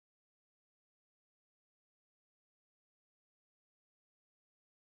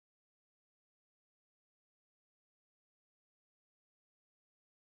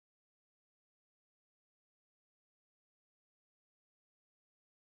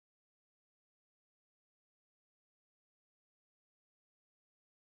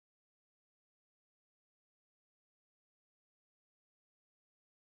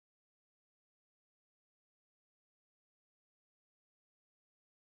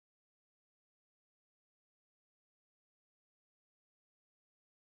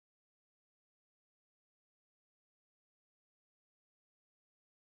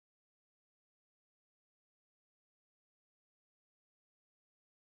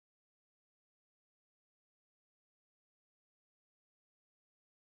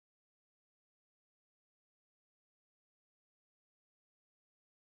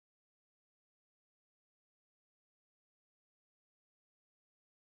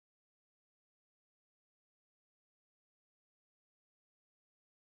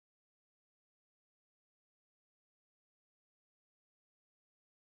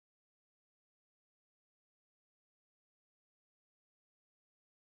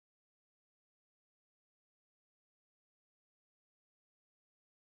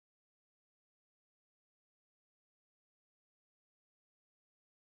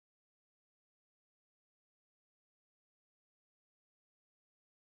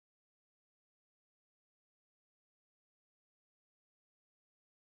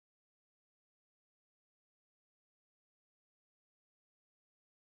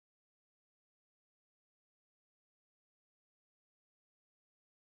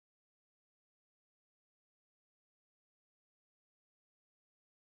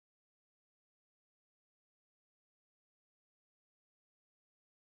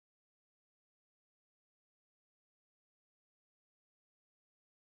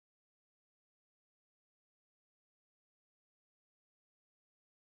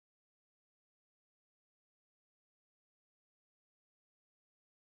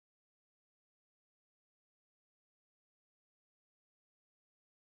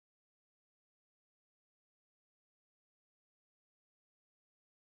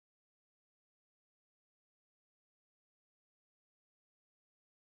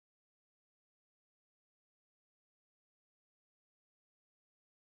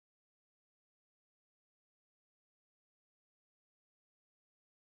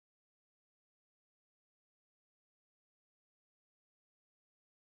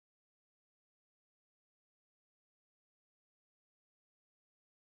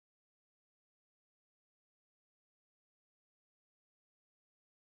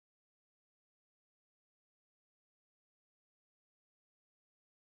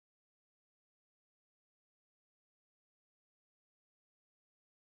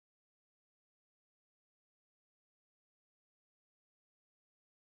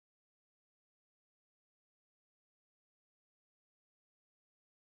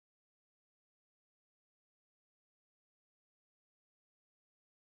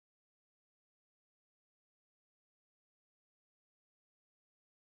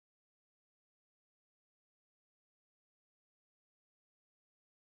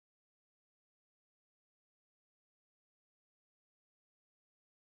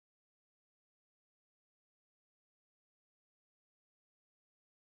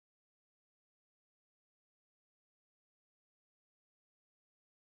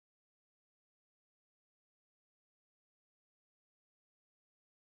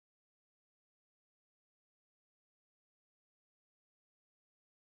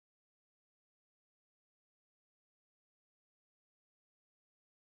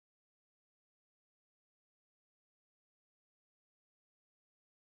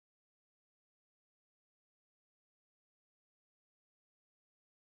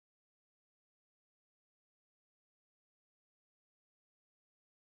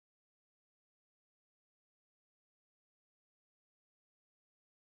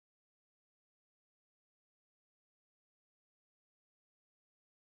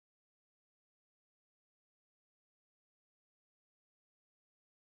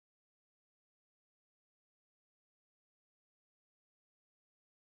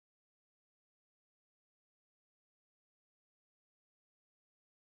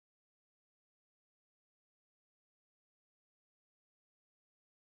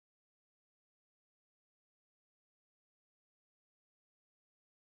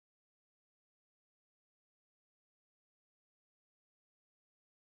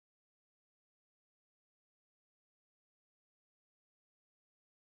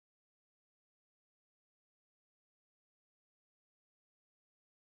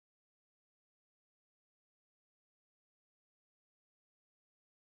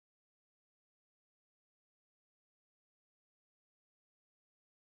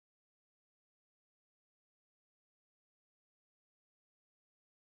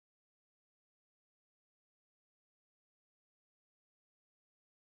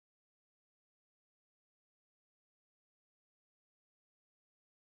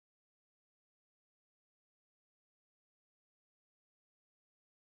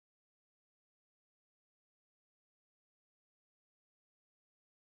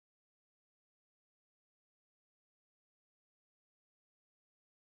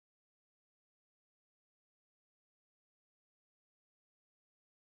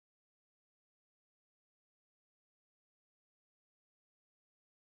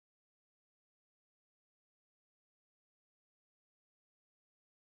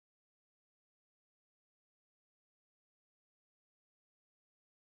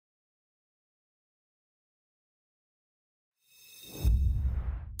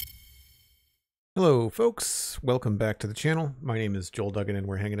Hello folks, welcome back to the channel. My name is Joel Duggan and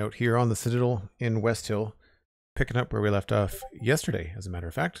we're hanging out here on the Citadel in Westhill, picking up where we left off yesterday, as a matter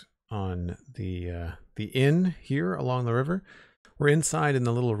of fact, on the inn here along the river. We're inside in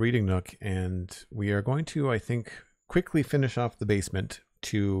the little reading nook and we are going to, I think, quickly finish off the basement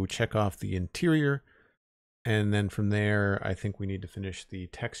to check off the interior, and then from there I think we need to finish the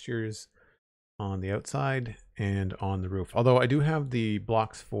textures on the outside and on the roof. Although I do have the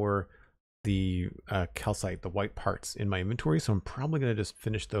blocks for the calcite, the white parts, in my inventory, so I'm probably going to just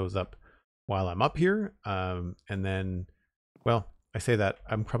finish those up while I'm up here, and then, well, I say that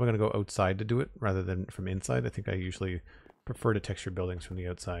I'm probably going to go outside to do it rather than from inside. I think I usually prefer to texture buildings from the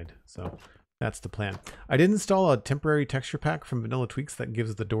outside, so that's the plan. I did install a temporary texture pack from Vanilla Tweaks that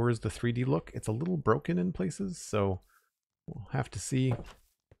gives the doors the 3D look. It's a little broken in places, so we'll have to see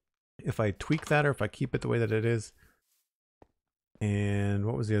if I tweak that or if I keep it the way that it is. And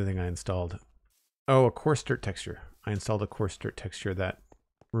what was the other thing I installed? Oh, a coarse dirt texture. I installed a coarse dirt texture that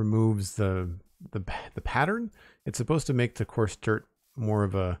removes the pattern. It's supposed to make the coarse dirt more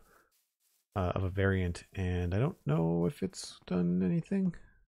of a variant, and I don't know if it's done anything.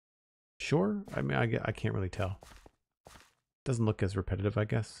 Sure. I mean, I can't really tell. Doesn't look as repetitive, I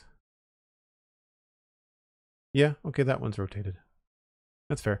guess. Yeah, okay, that one's rotated.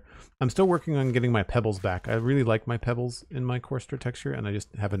 That's fair. I'm still working on getting my pebbles back. I really like my pebbles in my coarse dirt texture, and I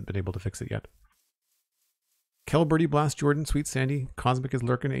just haven't been able to fix it yet. Kelberty, Blast, Jordan, SweetSandi, Cosmic is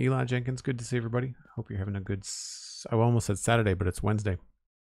lurking, EladJenkins. Good to see everybody. Hope you're having a good... I almost said Saturday, but it's Wednesday.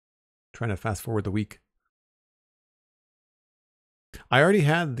 Trying to fast forward the week. I already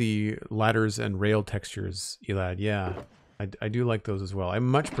had the ladders and rail textures, Elad. Yeah, I do like those as well. I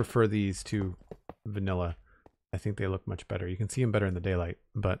much prefer these to vanilla. I think they look much better. You can see them better in the daylight,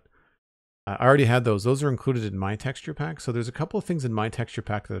 but I already had those. Those are included in my texture pack. So there's a couple of things in my texture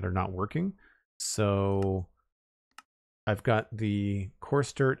pack that are not working. So I've got the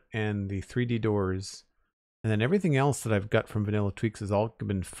coarse dirt and the 3D doors, and then everything else that I've got from Vanilla Tweaks has all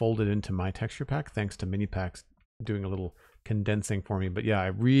been folded into my texture pack, thanks to mini packs doing a little condensing for me. But yeah, I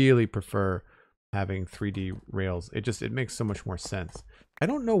really prefer having 3D rails. It makes so much more sense. I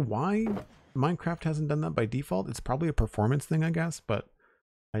don't know why Minecraft hasn't done that by default. It's probably a performance thing, I guess, but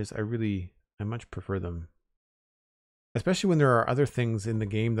I much prefer them. Especially when there are other things in the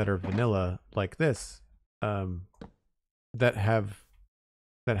game that are vanilla, like this, that have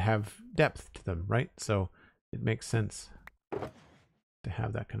depth to them, right? So it makes sense to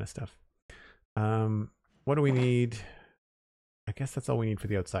have that kind of stuff. What do we need? I guess that's all we need for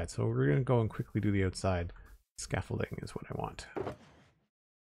the outside. So we're going to go and quickly do the outside. Scaffolding is what I want.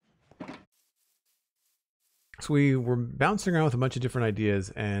 So we were bouncing around with a bunch of different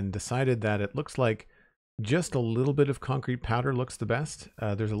ideas and decided that it looks like just a little bit of concrete powder looks the best.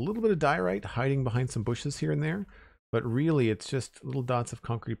 There's a little bit of diorite hiding behind some bushes here and there, but really it's just little dots of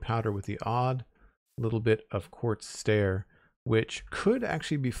concrete powder with the odd little bit of quartz stair, which could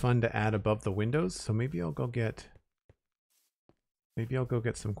actually be fun to add above the windows. So maybe I'll go get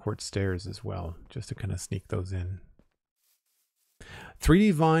some quartz stairs as well, just to kind of sneak those in.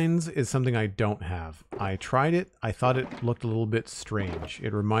 3D vines is something I don't have. I tried it. I thought it looked a little bit strange.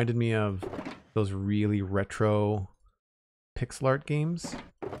 It reminded me of those really retro pixel art games.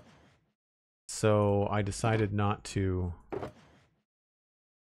 So I decided not to.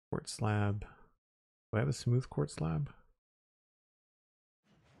 Quartz slab. Do I have a smooth quartz slab?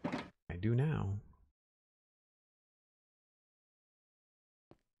 I do now.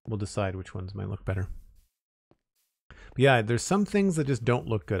 We'll decide which ones might look better. But yeah, there's some things that just don't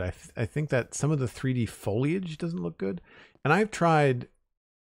look good. I think that some of the 3D foliage doesn't look good. And I've tried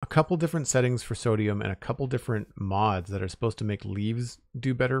a couple different settings for sodium and a couple different mods that are supposed to make leaves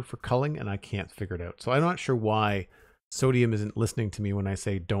do better for culling, and I can't figure it out. So I'm not sure why sodium isn't listening to me when I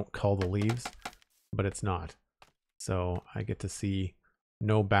say don't cull the leaves, but it's not. So I get to see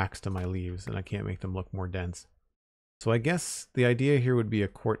no backs to my leaves, and I can't make them look more dense. So I guess the idea here would be a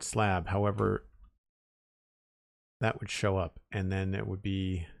quartz slab. However, that would show up, and then it would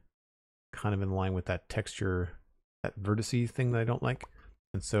be kind of in line with that texture, that vertice thing that I don't like.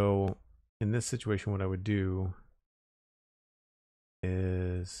 And so in this situation, what I would do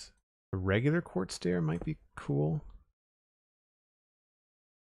is a regular quartz stair might be cool.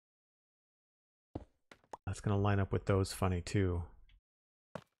 That's going to line up with those funny too.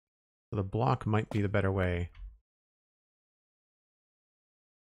 So the block might be the better way.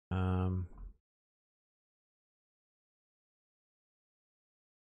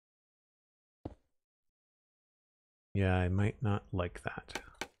 Yeah, I might not like that.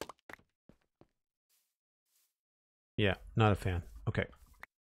 Yeah, not a fan. Okay.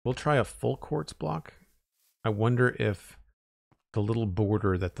 We'll try a full quartz block. I wonder if the little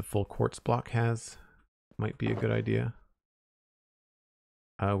border that the full quartz block has might be a good idea.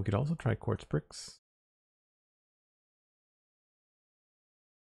 We could also try quartz bricks.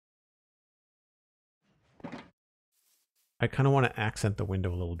 I kind of want to accent the window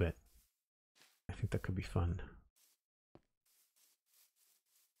a little bit. I think that could be fun.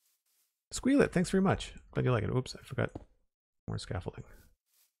 Squeal it, thanks very much. Glad you like it. Oops, I forgot more scaffolding.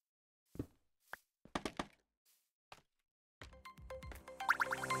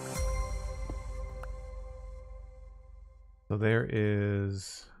 So there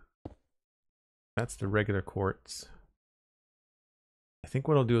is, that's the regular quartz. I think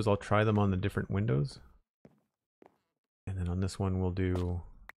what I'll do is I'll try them on the different windows. And then on this one we'll do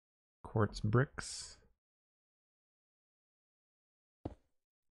quartz bricks.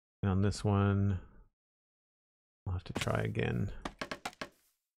 And on this one, I'll have to try again.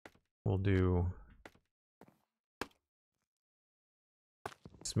 We'll do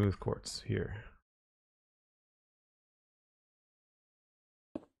smooth quartz here.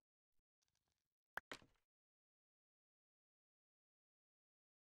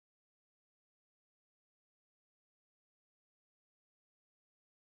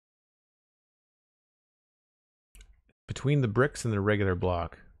 Between the bricks and the regular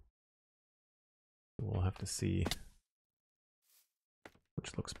block, we'll have to see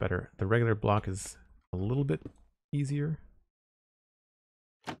which looks better. The regular block is a little bit easier.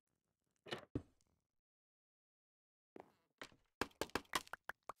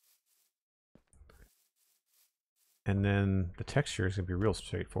 And then the texture is going to be real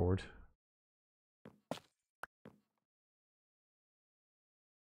straightforward.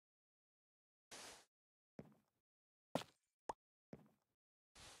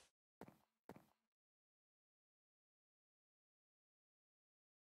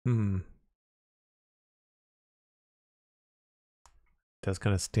 Does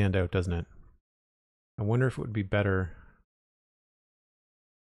kind of stand out, doesn't it? I wonder if it would be better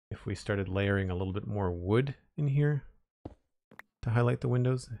if we started layering a little bit more wood in here to highlight the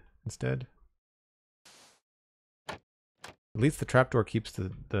windows instead. At least the trapdoor keeps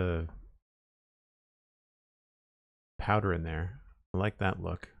the powder in there. I like that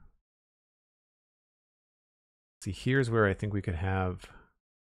look. See, here's where I think we could have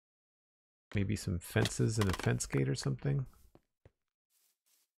maybe some fences and a fence gate or something.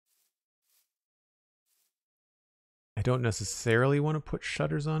 I don't necessarily want to put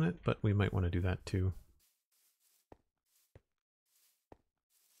shutters on it, but we might want to do that too.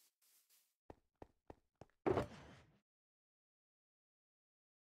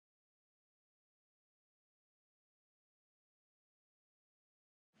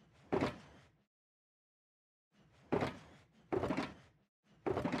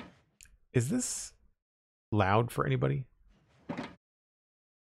 Is this loud for anybody? I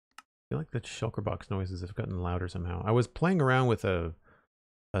feel like the shulker box noises have gotten louder somehow. I was playing around with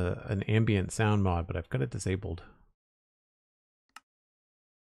an ambient sound mod, but I've got it disabled.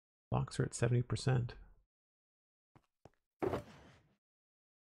 Blocks are at 70%.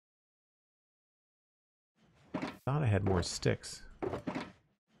 Thought I had more sticks.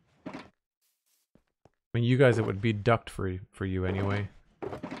 I mean, you guys, it would be ducked for you anyway.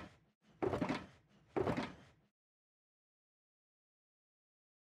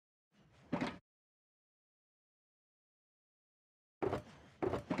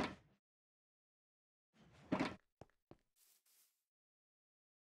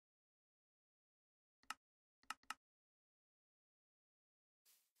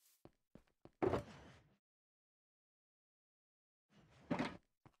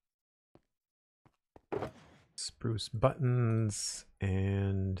 Spruce buttons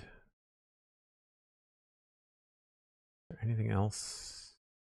and is there anything else?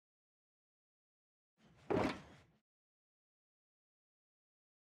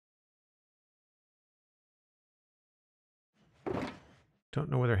 Don't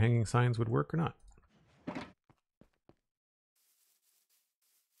know whether hanging signs would work or not.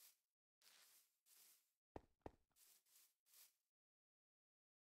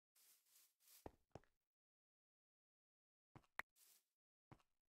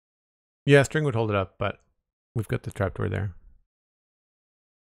 Yeah, string would hold it up, but we've got the trapdoor there.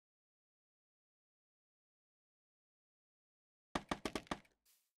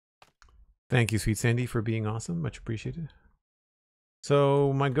 Thank you, SweetSandi, for being awesome. Much appreciated.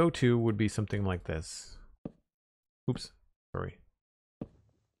 So my go-to would be something like this. Oops, sorry.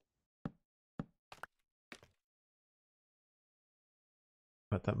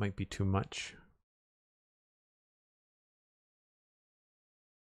 But that might be too much.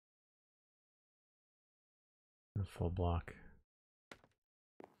 A full block.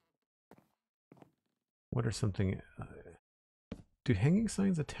 What are something... do hanging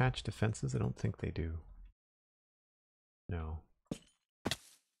signs attach to fences? I don't think they do. No.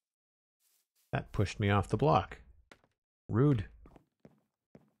 That pushed me off the block. Rude.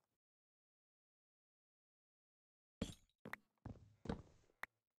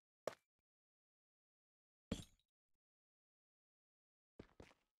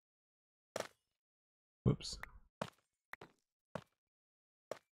 Whoops.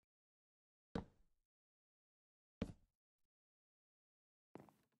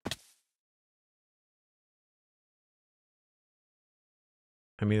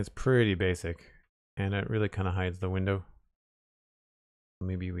 I mean, it's pretty basic, and it really kind of hides the window.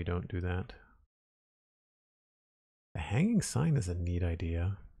 Maybe we don't do that. The hanging sign is a neat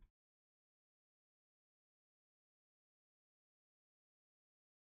idea.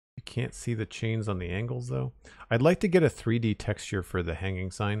 You can't see the chains on the angles, though. I'd like to get a 3D texture for the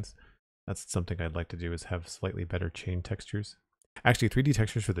hanging signs. That's something I'd like to do, is have slightly better chain textures. Actually, 3D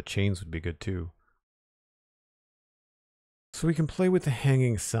textures for the chains would be good, too. So we can play with the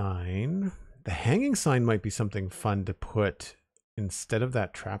hanging sign. The hanging sign might be something fun to put instead of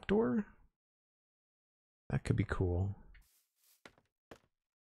that trapdoor. That could be cool.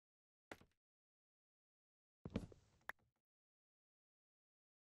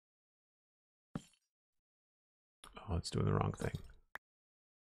 Oh, it's doing the wrong thing.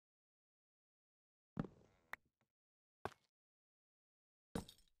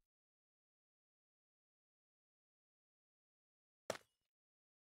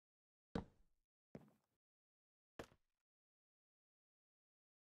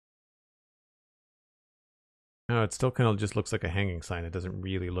 No, it still kind of just looks like a hanging sign. It doesn't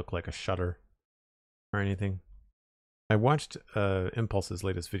really look like a shutter or anything. I watched Impulse's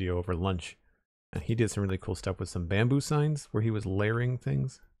latest video over lunch, and he did some really cool stuff with some bamboo signs where he was layering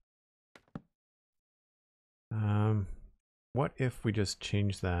things. What if we just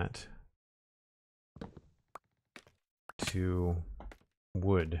change that to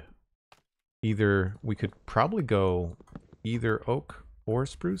wood? Either we could probably go either oak or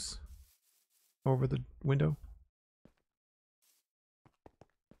spruce over the window.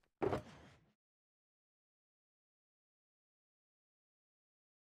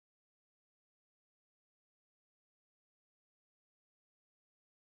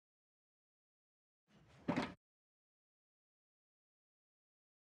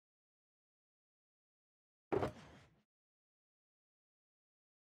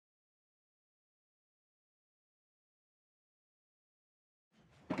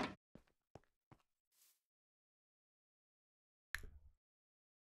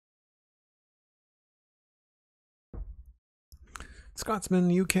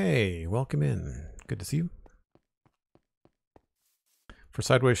 ScotsmanUK, welcome in. Good to see you. For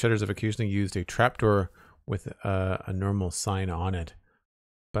sideways shutters, I've occasionally used a trapdoor with a normal sign on it,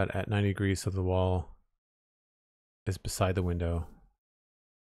 but at 90 degrees so the wall is beside the window.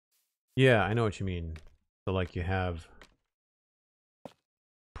 Yeah, I know what you mean. So like you have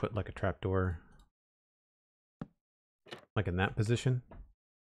put like a trapdoor like in that position.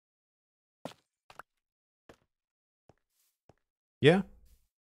 Yeah,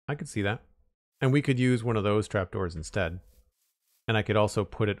 I could see that. And we could use one of those trapdoors instead. And I could also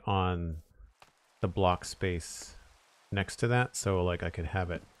put it on the block space next to that. So like I could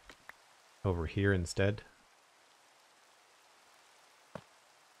have it over here instead.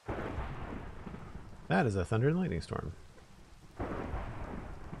 That is a thunder and lightning storm.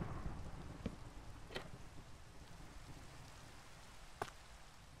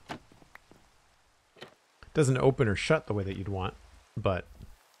 Doesn't open or shut the way that you'd want, but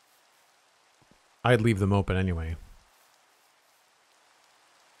I'd leave them open anyway.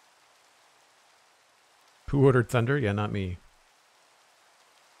 Who ordered thunder? Yeah, not me.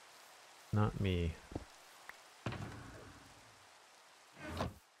 Not me.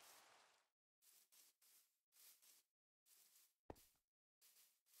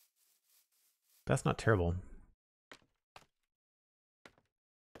 That's not terrible.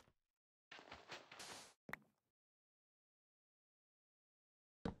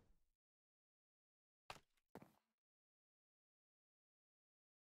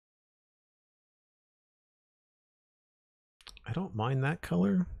 I don't mind that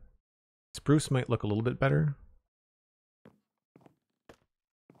color. Spruce might look a little bit better.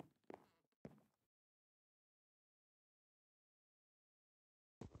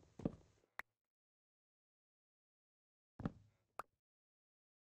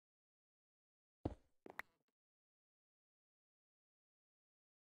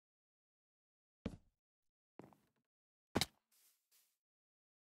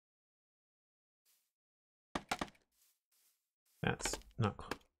 That's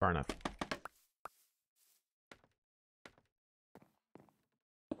not far enough.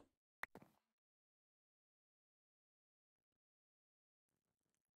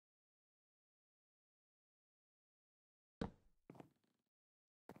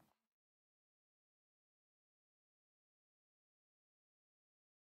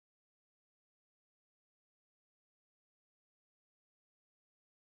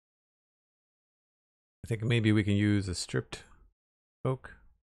 I think maybe we can use a stripped oak.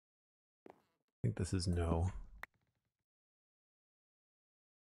 I think this is no.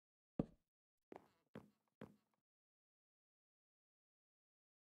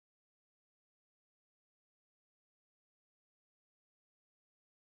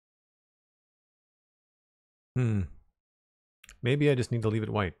 Maybe I just need to leave it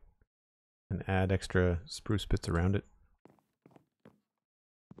white and add extra spruce bits around it.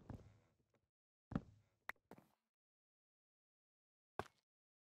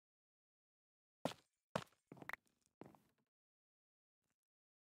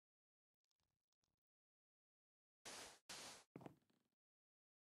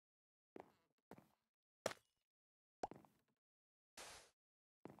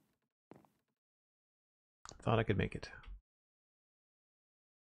 Thought I could make it.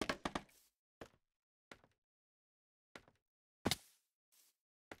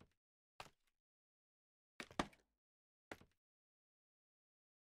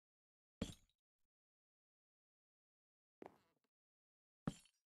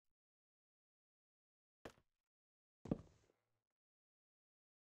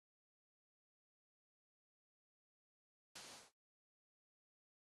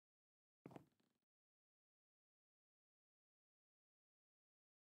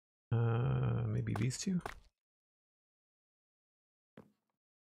 Maybe these two?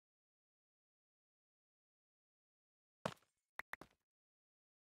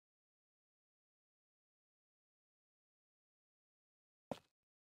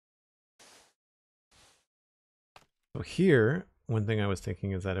 So here, one thing I was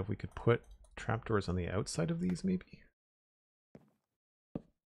thinking is that if we could put trapdoors on the outside of these, maybe?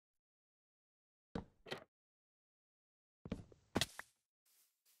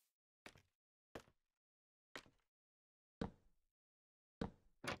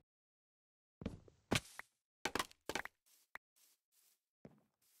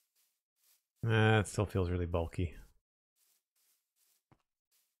 It still feels really bulky.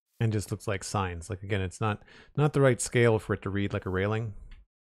 And just looks like signs. Like, again, it's not the right scale for it to read like a railing.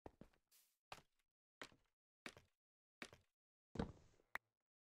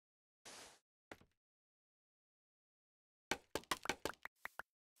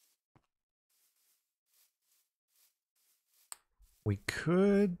 We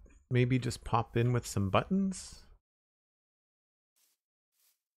could maybe just pop in with some buttons.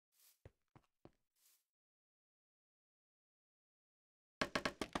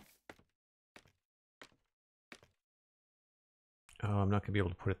 Oh, I'm not going to be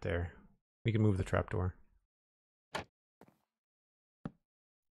able to put it there. We can move the trapdoor.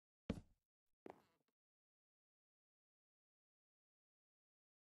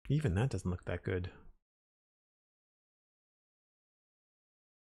 Even that doesn't look that good.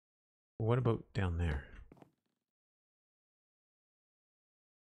 What about down there?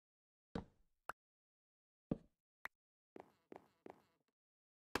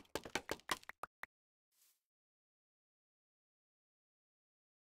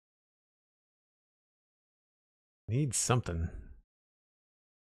 Need something.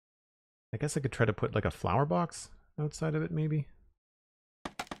 I guess I could try to put like a flower box outside of it, maybe.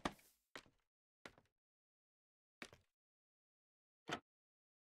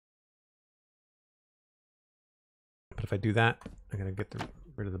 But if I do that, I gotta get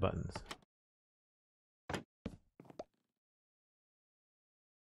rid of the buttons.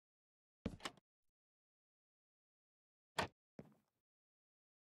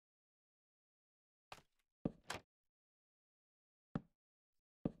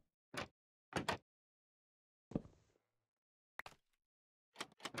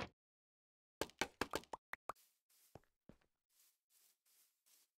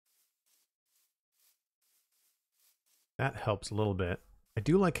 That helps a little bit. I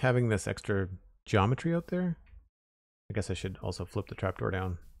do like having this extra geometry out there. I guess I should also flip the trapdoor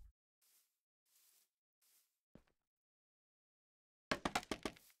down.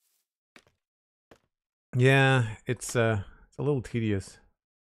 Yeah, it's a little tedious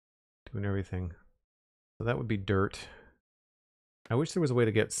doing everything. So that would be dirt. I wish there was a way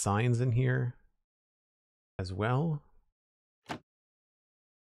to get signs in here as well.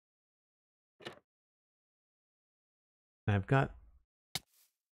 And I've got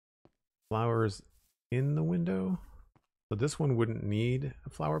flowers in the window. So this one wouldn't need a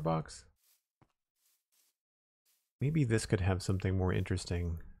flower box. Maybe this could have something more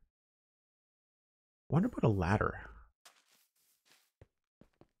interesting. I wonder about a ladder.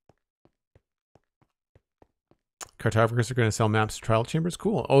 Cartographers are going to sell maps to trial chambers.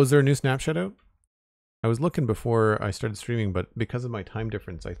 Cool. Oh, is there a new snapshot out? I was looking before I started streaming, but because of my time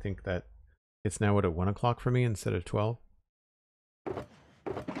difference, I think that it's now at 1 o'clock for me instead of 12.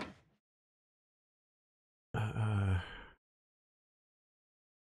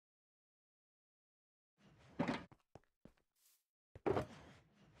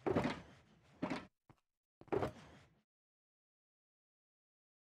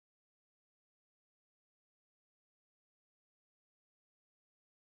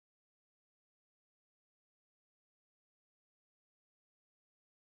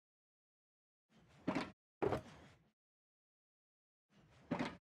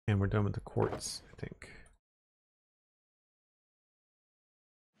 And we're done with the quartz, I think.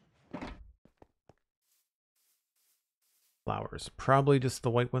 Flowers. Probably just the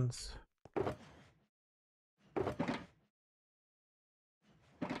white ones.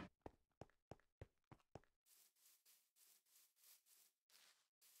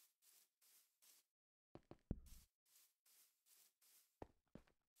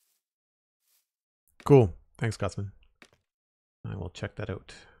 Cool. Thanks, Scotsman. I will check that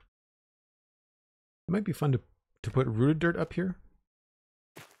out. It might be fun to put rooted dirt up here.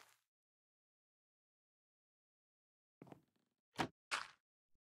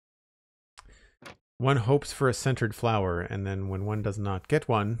 One hopes for a centered flower, and then when one does not get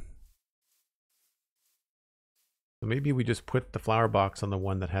one, so maybe we just put the flower box on the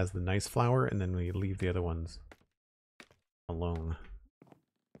one that has the nice flower, and then we leave the other ones alone.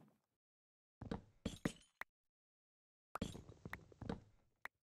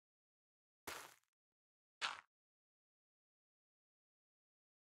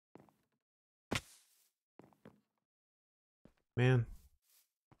 Man.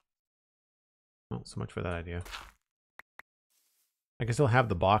 Well, so much for that idea. I can still have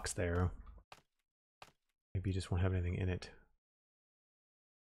the box there. Maybe you just won't have anything in it.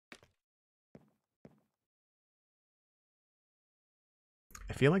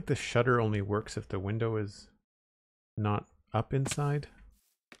 I feel like the shutter only works if the window is not up inside.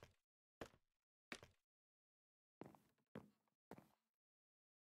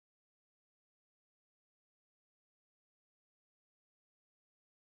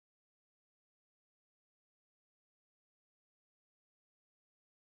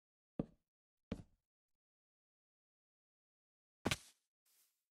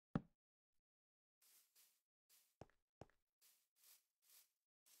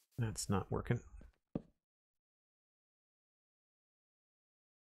 That's not working.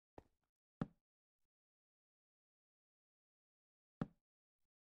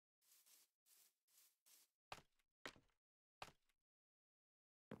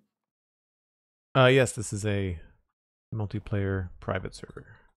 Yes, this is a multiplayer private server.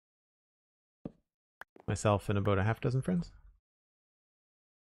 Myself and about a half dozen friends.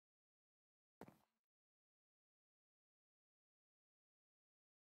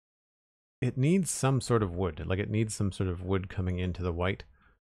 It needs some sort of wood. Like, it needs some sort of wood coming into the white.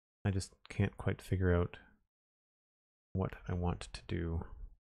 I just can't quite figure out what I want to do.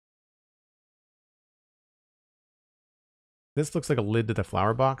 This looks like a lid to the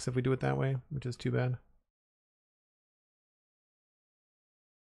flower box if we do it that way, which is too bad.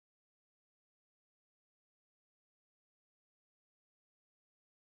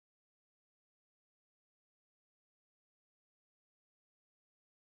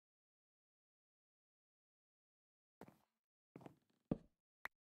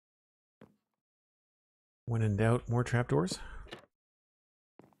 When in doubt, more trapdoors.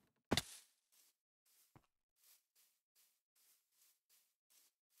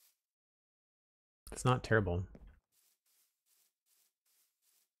 It's not terrible.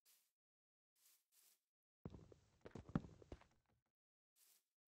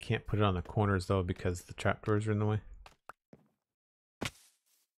 Can't put it on the corners though because the trapdoors are in the way.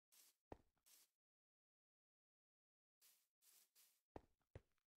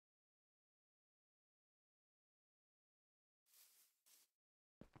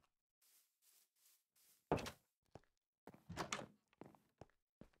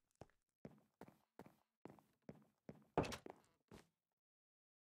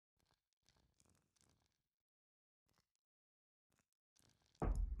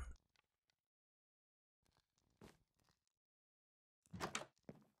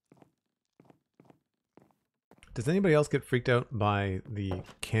 Does anybody else get freaked out by the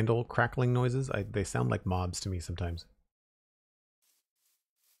candle crackling noises? They sound like mobs to me sometimes.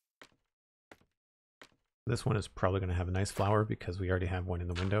 This one is probably going to have a nice flower because we already have one in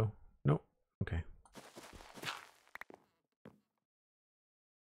the window. Nope. Okay.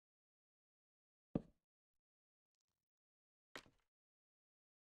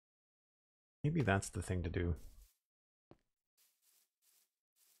 Maybe that's the thing to do.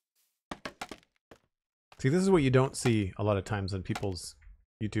 See, this is what you don't see a lot of times in people's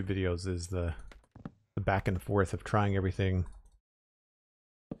YouTube videos is the back and forth of trying everything.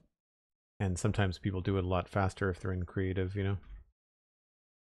 And sometimes people do it a lot faster if they're in creative, you know?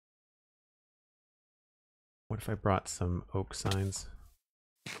 What if I brought some oak signs?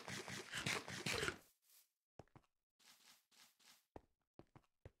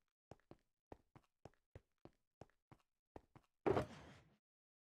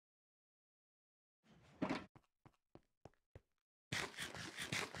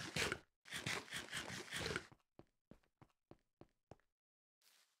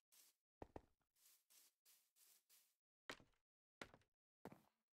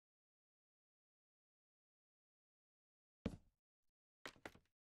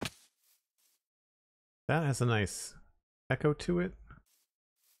 That has a nice echo to it.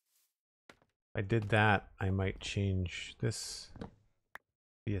 If I did that, I might change this to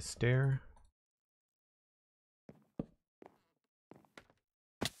be a stair.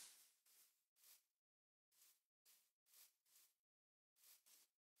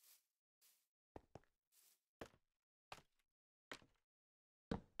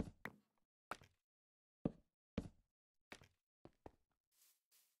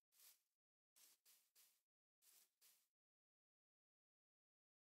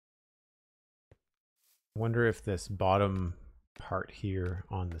 I wonder if this bottom part here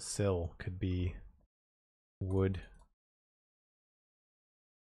on the sill could be wood.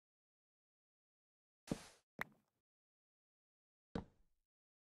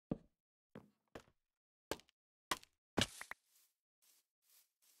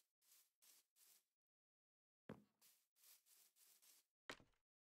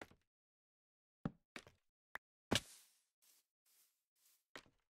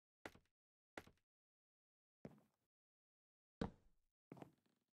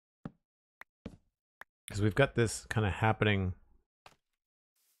 Because we've got this kind of happening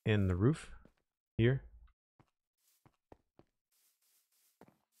in the roof here.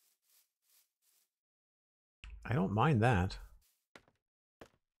 I don't mind that.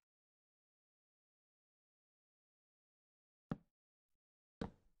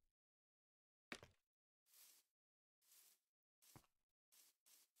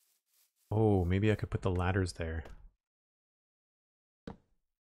 Oh, maybe I could put the ladders there.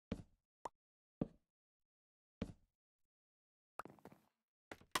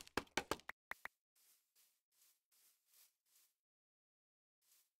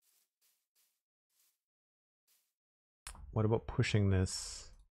 What about pushing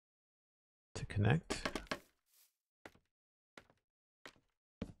this to connect?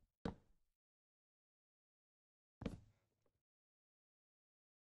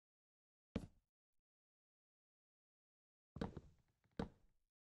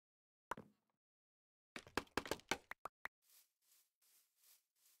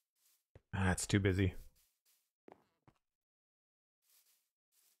 Ah, it's too busy.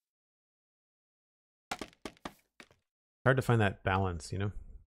 Hard to find that balance, you know?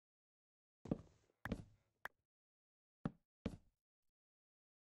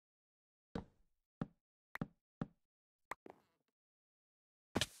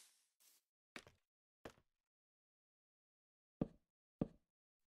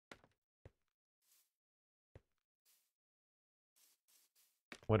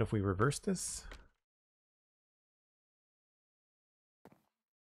 What if we reverse this?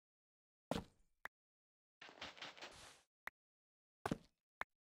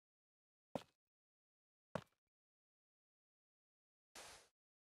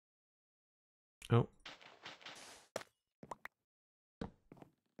 Oh.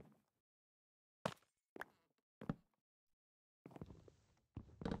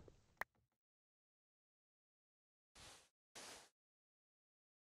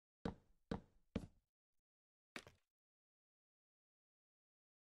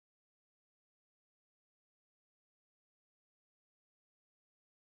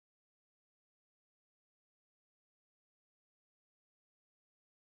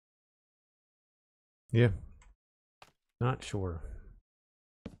 Yeah. Not sure.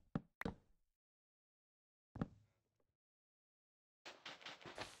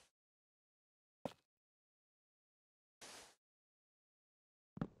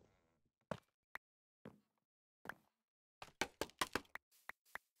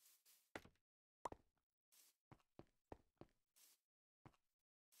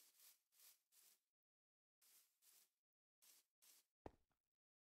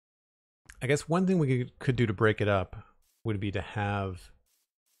 I guess one thing we could do to break it up would be to have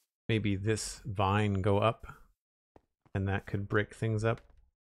maybe this vine go up, and that could break things up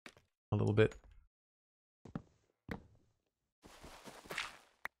a little bit.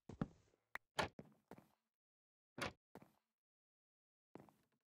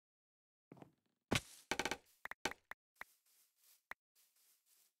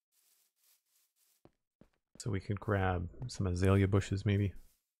 So we could grab some azalea bushes maybe.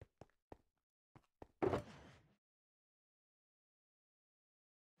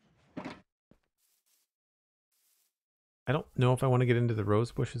 I don't know if I want to get into the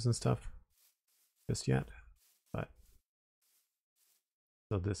rose bushes and stuff just yet, but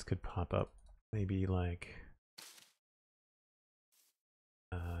so this could pop up maybe like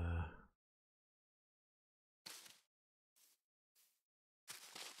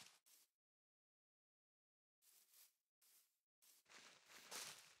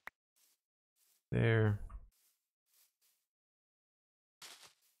there.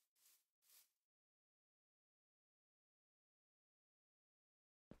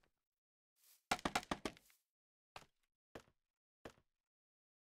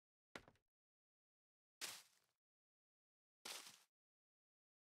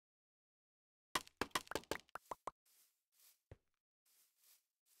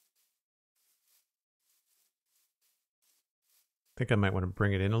 I think I might want to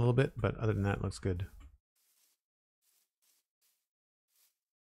bring it in a little bit, but other than that, it looks good.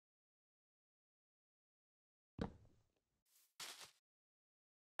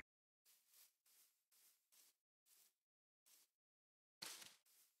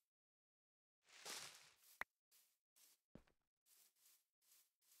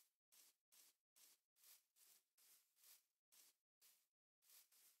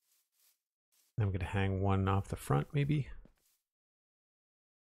 I'm going to hang one off the front, maybe.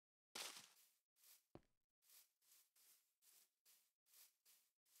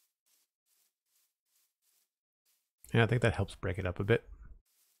 Yeah, I think that helps break it up a bit.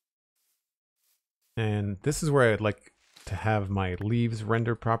 And this is where I'd like to have my leaves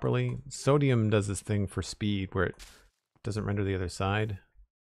render properly. Sodium does this thing for speed where it doesn't render the other side,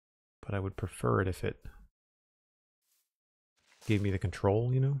 but I would prefer it if it gave me the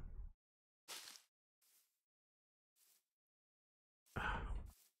control, you know?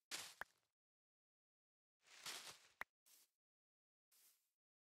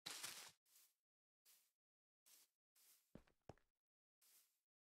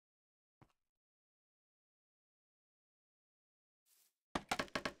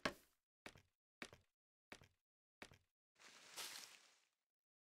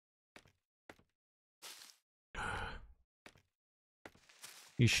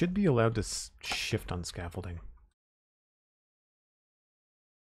 You should be allowed to shift on scaffolding.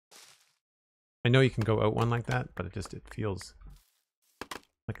 I know you can go out one like that, but it feels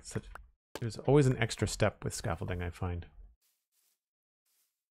like it's such, there's always an extra step with scaffolding, I find.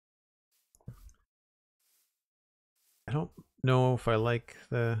 I don't know if I like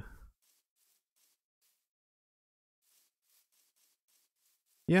the...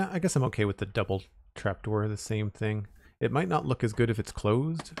 Yeah, I guess I'm okay with the double trapdoor, the same thing. It might not look as good if it's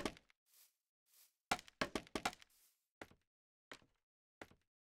closed.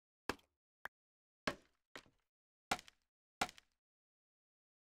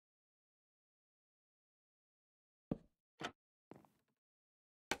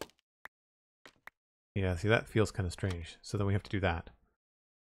 Yeah, see, that feels kind of strange. So then we have to do that.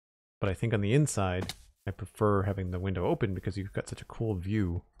 But I think on the inside, I prefer having the window open because you've got such a cool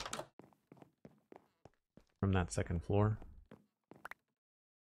view from that second floor.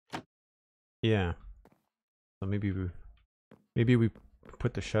 Yeah. So maybe we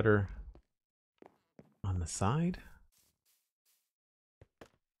put the shutter on the side.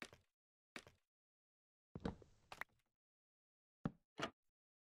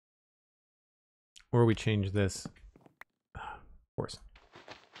 Or we change this. Of course.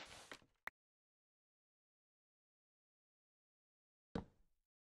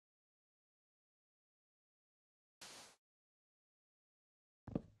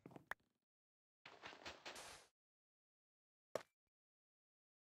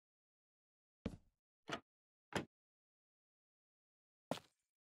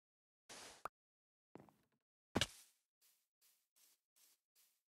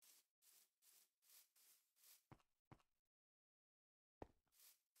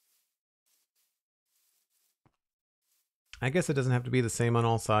 I guess it doesn't have to be the same on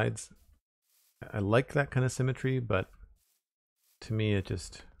all sides. I like that kind of symmetry, but to me it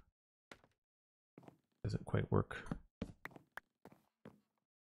just doesn't quite work.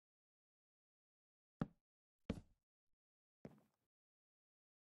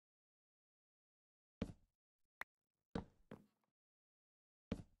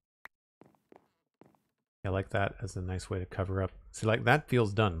 I like that as a nice way to cover up. See, like that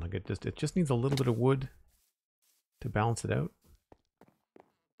feels done. Like it just needs a little bit of wood to balance it out.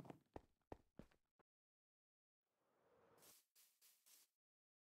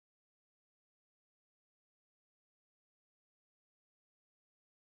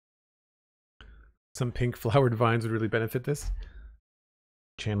 Some pink flowered vines would really benefit this.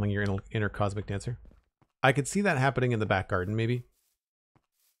 Channeling your inner cosmic dancer. I could see that happening in the back garden, maybe.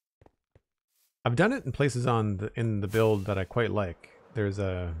 I've done it in places in the build that I quite like. There's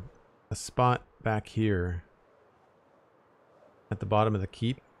a spot back here at the bottom of the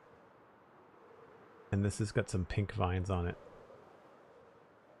keep. And this has got some pink vines on it.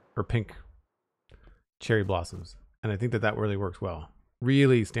 Or pink cherry blossoms. And I think that really works well.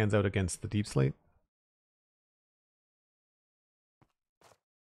 Really stands out against the deep slate.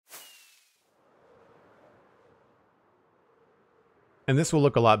 And this will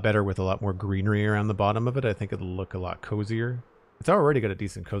look a lot better with a lot more greenery around the bottom of it. I think it'll look a lot cozier. It's already got a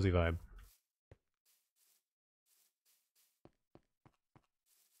decent cozy vibe.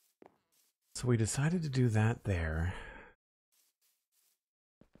 So we decided to do that there.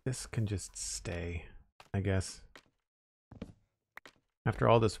 This can just stay, I guess. After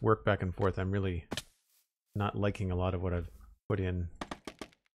all this work back and forth, I'm really not liking a lot of what I've put in.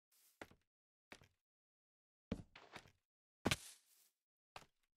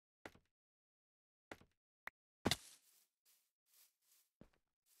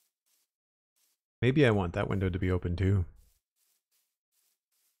 Maybe I want that window to be open too.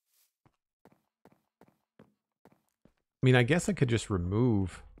 I mean, I guess I could just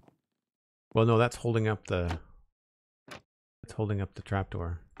remove... Well, no, that's holding up the... It's holding up the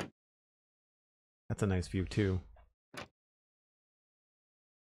trapdoor. That's a nice view too.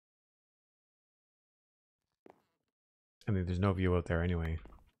 I mean, there's no view out there anyway.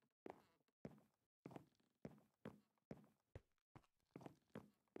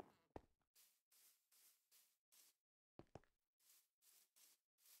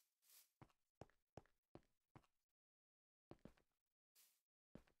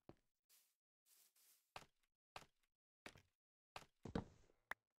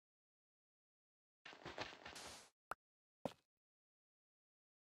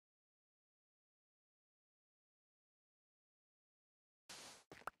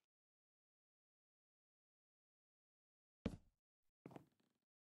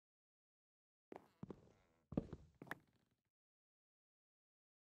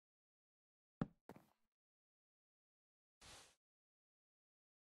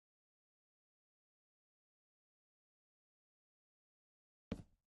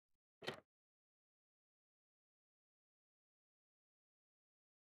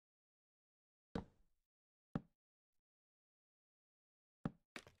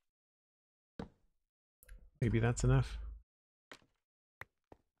 Maybe that's enough.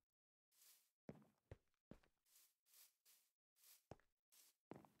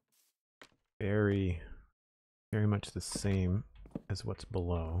 Very, very much the same as what's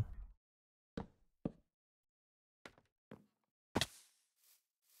below.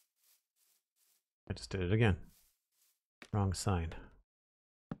 I just did it again. Wrong sign.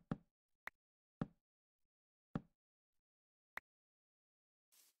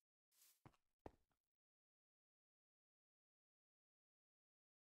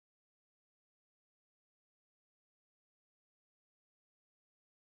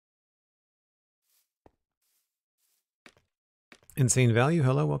 Insane Value,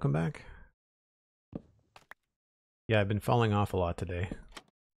 hello, welcome back. Yeah, I've been falling off a lot today.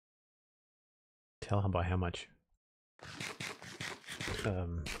 Tell by how much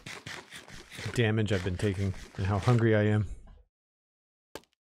damage I've been taking and how hungry I am.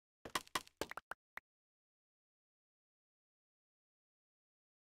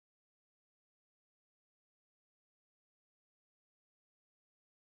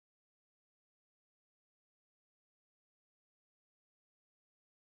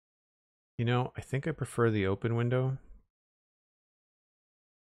 You know, I think I prefer the open window.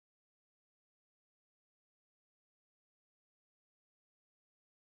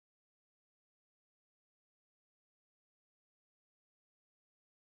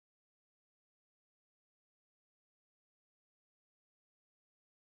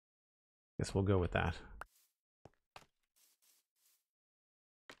 Guess we'll go with that.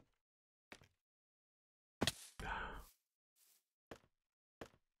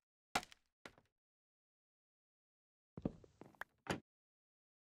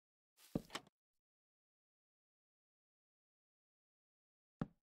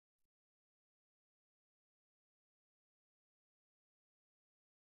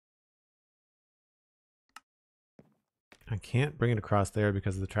 I can't bring it across there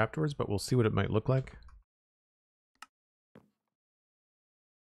because of the trapdoors, but we'll see what it might look like.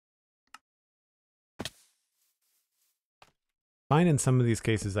 Fine, in some of these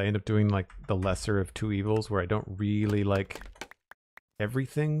cases I end up doing like the lesser of two evils where I don't really like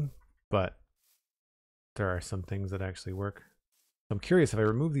everything, but there are some things that actually work. I'm curious, if I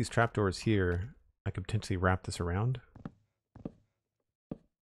remove these trapdoors here, I could potentially wrap this around.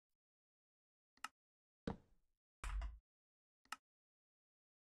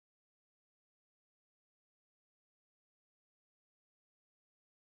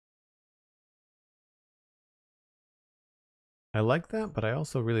 I like that, but I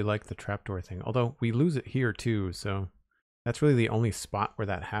also really like the trapdoor thing. Although we lose it here too, so that's really the only spot where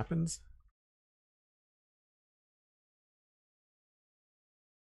that happens.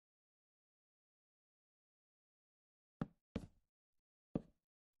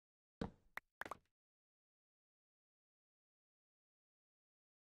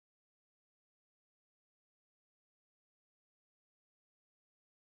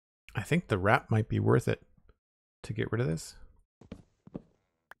 I think the wrap might be worth it to get rid of this.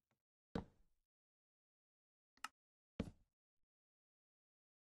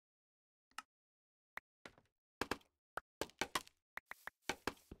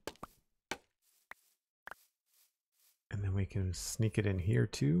 And then we can sneak it in here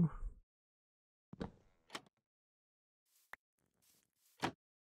too.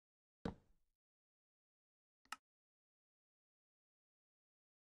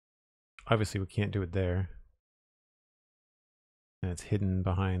 Obviously we can't do it there. And it's hidden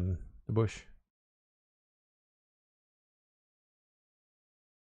behind the bush.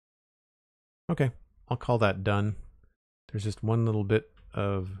 Okay, I'll call that done. There's just one little bit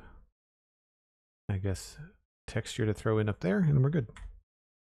of, I guess, texture to throw in up there, and we're good.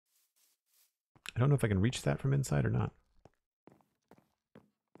 I don't know if I can reach that from inside or not.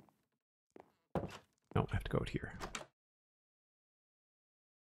 No, I have to go out here.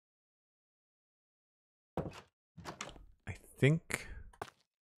 I think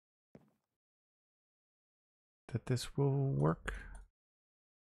that this will work.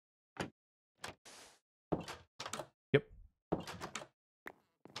 Yep.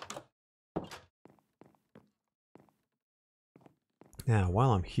 Now,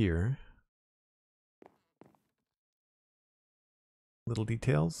 while I'm here, little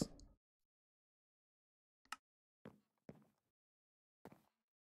details.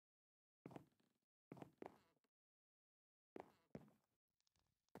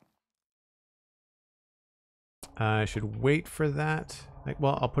 I should wait for that.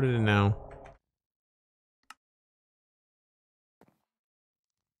 Well, I'll put it in now.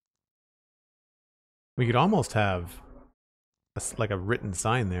 We could almost have like a written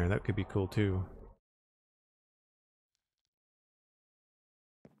sign there. That could be cool too.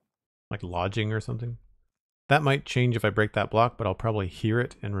 Like lodging or something. That might change if I break that block, but I'll probably hear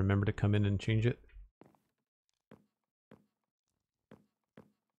it and remember to come in and change it.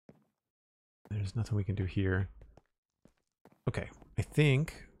 There's nothing we can do here. Okay, I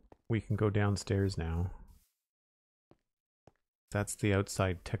think we can go downstairs now. That's the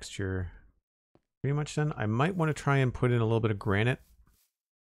outside texture pretty much done. I might want to try and put in a little bit of granite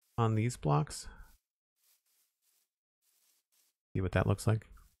on these blocks. See what that looks like.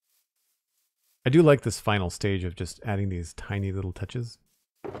 I do like this final stage of just adding these tiny little touches.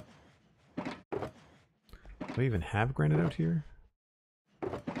 Do I even have granite out here?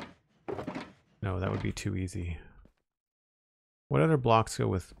 No, that would be too easy. What other blocks go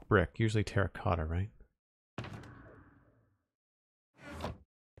with brick? Usually terracotta, right?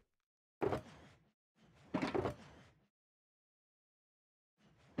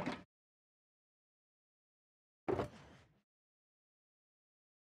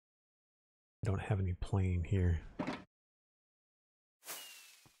 I don't have any plain here.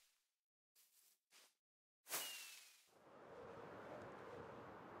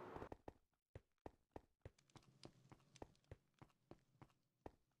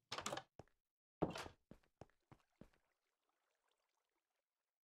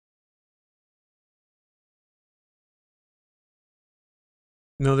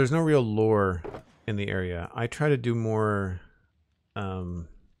 No, there's no real lore in the area. I try to do more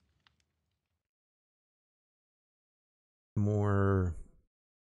more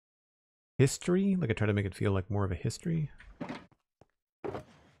history. Like I try to make it feel like more of a history.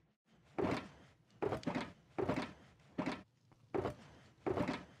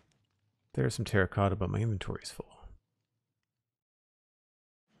 There's some terracotta, but my inventory's full.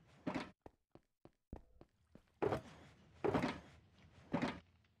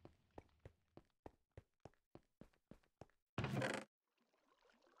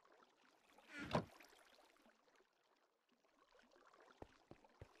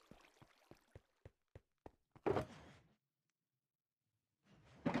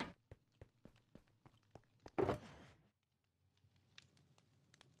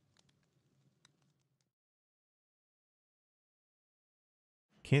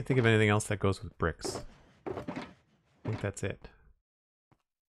 can't think of anything else that goes with bricks. I think that's it.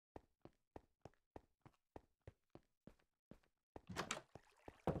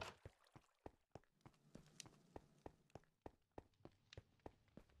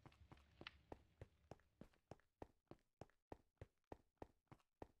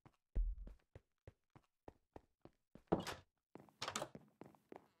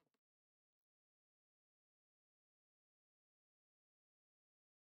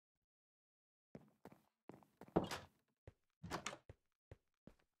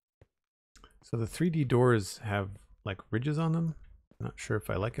 So the 3D doors have like ridges on them. I'm not sure if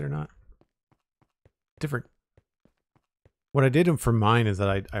I like it or not. Different. What I did for mine is that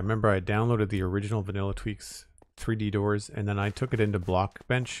I remember I downloaded the original Vanilla Tweaks 3D doors, and then I took it into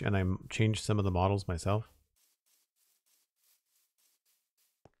Blockbench and I changed some of the models myself.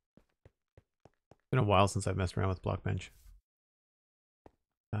 It's been a while since I've messed around with Blockbench.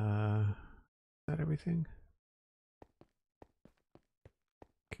 Is that everything?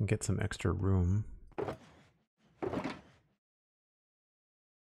 Can get some extra room.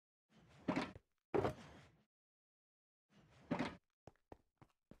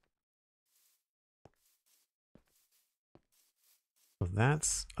 So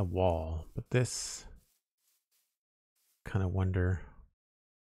that's a wall, but this kind of wonder.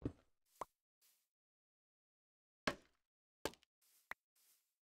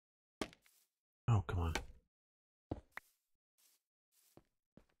 Oh, come on.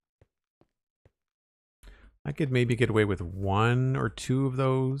 I could maybe get away with 1 or 2 of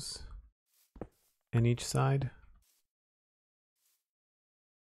those in each side.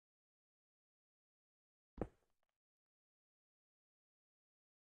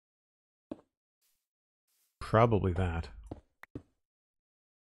 Probably that.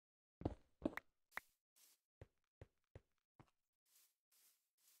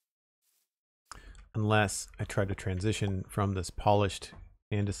 Unless I try to transition from this polished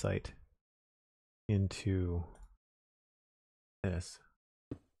andesite into this.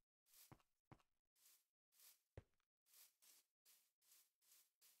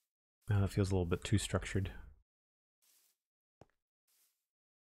 Now that feels a little bit too structured.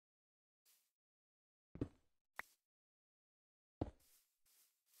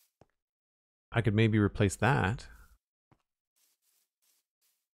 I could maybe replace that.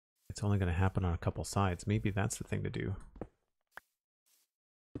 It's only going to happen on a couple sides. Maybe that's the thing to do.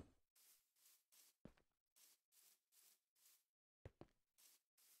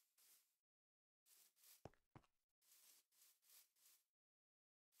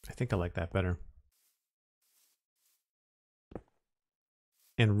 I think I like that better.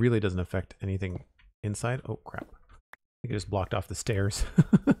 And really doesn't affect anything inside. Oh, crap. I think it just blocked off the stairs.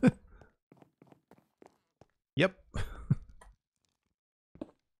 Yep.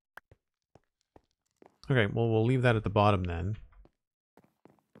 Okay, well, we'll leave that at the bottom then.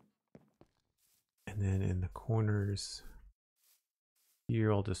 And then in the corners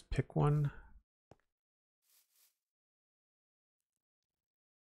here, I'll just pick one.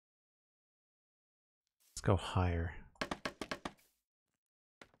 Let's go higher.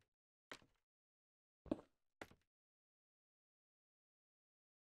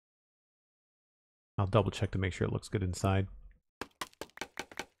 I'll double check to make sure it looks good inside.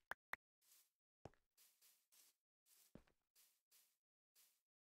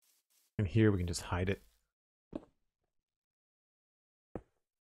 And here we can just hide it.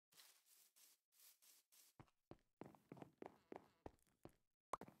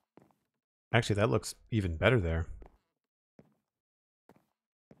 Actually, that looks even better there.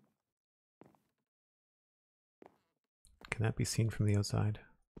 Can that be seen from the outside?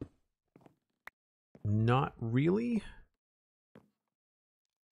 Not really.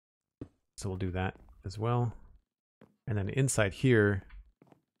 So we'll do that as well. And then inside here,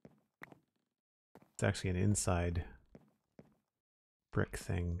 it's actually an inside brick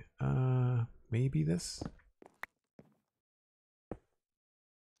thing. Maybe this?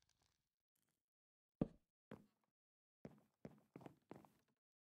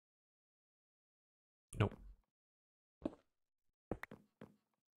 Nope.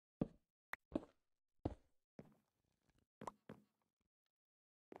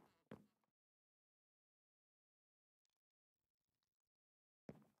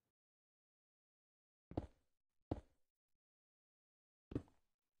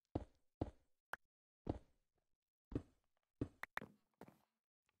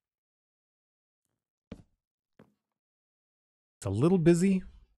 It's a little busy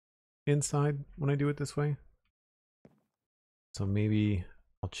inside when I do it this way. So maybe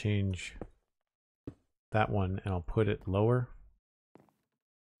I'll change that one and I'll put it lower.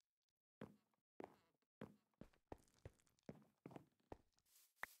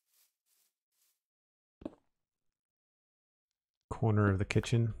 corner of the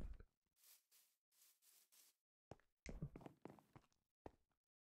kitchen.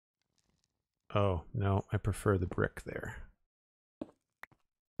 Oh, no, I prefer the brick there.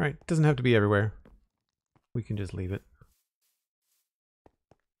 Alright, doesn't have to be everywhere. We can just leave it.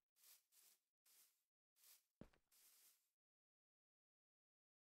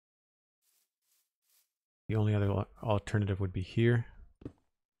 The only other alternative would be here.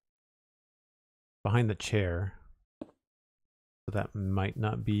 Behind the chair. So that might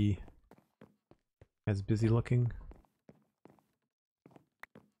not be as busy looking.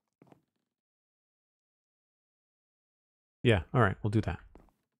 Yeah, alright, we'll do that.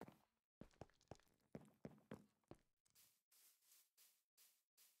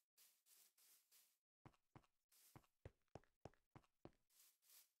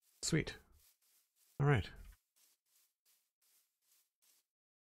 Sweet. Alright.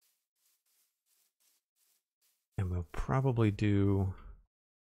 And we'll probably do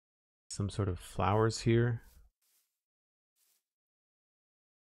some sort of flowers here.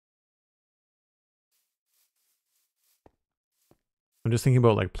 I'm just thinking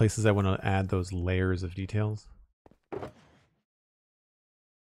about like places I want to add those layers of details.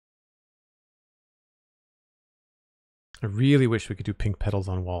 I really wish we could do pink petals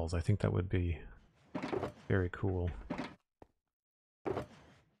on walls. I think that would be very cool.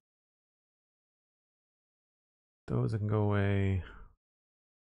 Those can go away.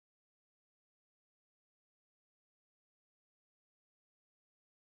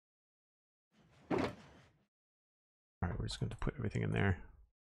 Alright, we're just going to put everything in there.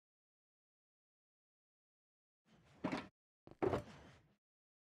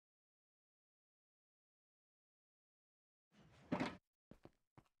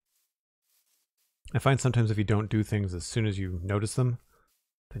 I find sometimes if you don't do things as soon as you notice them,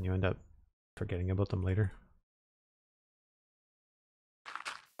 then you end up forgetting about them later.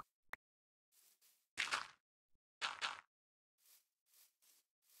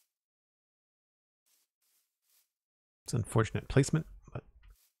 It's unfortunate placement, but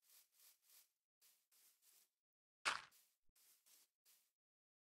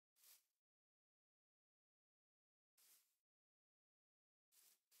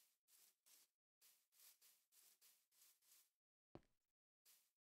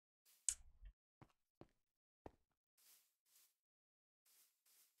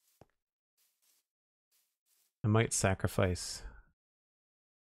I might sacrifice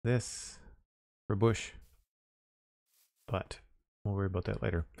this for bush, but we'll worry about that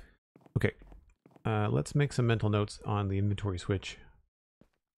later. Okay, let's make some mental notes on the inventory switch.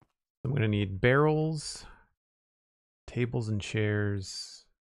 I'm going to need barrels, tables and chairs,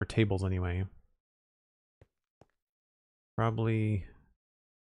 or tables anyway. Probably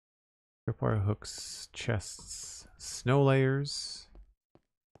tripwire hooks, chests, snow layers,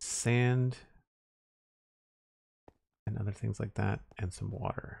 sand, and other things like that, and some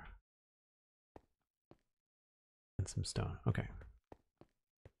water. And some stone. Okay.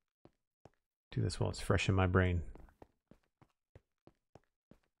 Do this while it's fresh in my brain.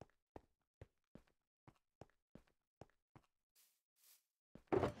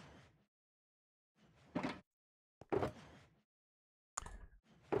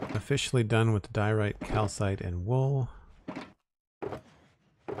 Officially done with the diorite, calcite, and wool.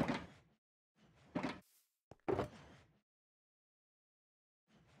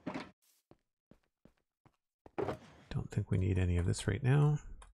 Don't think we need any of this right now.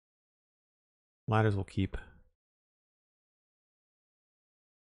 Ladders will keep.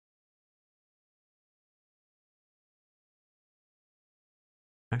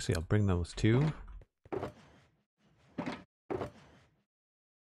 Actually, I'll bring those too.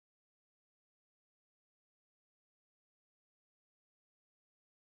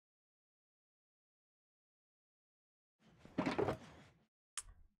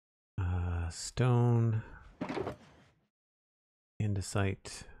 Stone.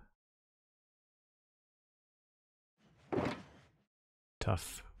 Andesite.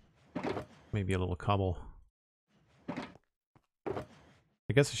 Tough. Maybe a little cobble.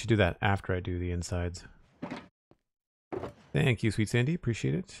 I guess I should do that after I do the insides. Thank you, SweetSandi.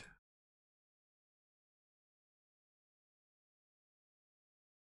 Appreciate it.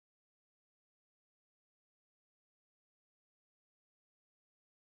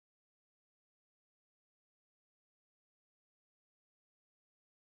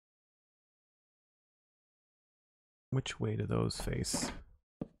 Which way do those face?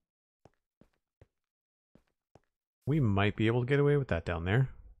 We might be able to get away with that down there.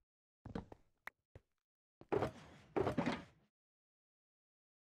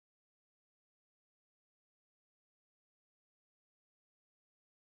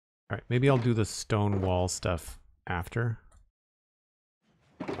 All right, maybe I'll do the stone wall stuff after.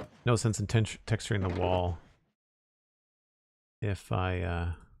 No sense in texturing the wall if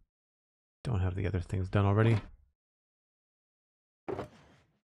I don't have the other things done already.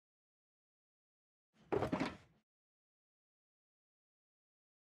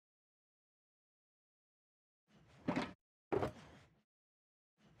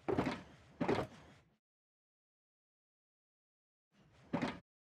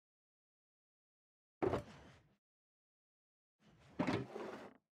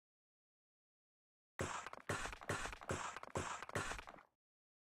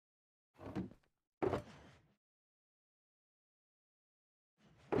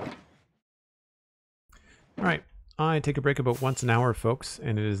 All right, I take a break about once an hour, folks,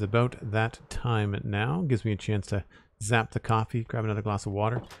 and it is about that time now. Gives me a chance to zap the coffee, grab another glass of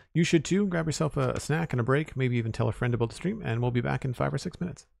water. You should too. Grab yourself a snack and a break, maybe even tell a friend about the stream, and we'll be back in 5 or 6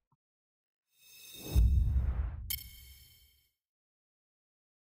 minutes.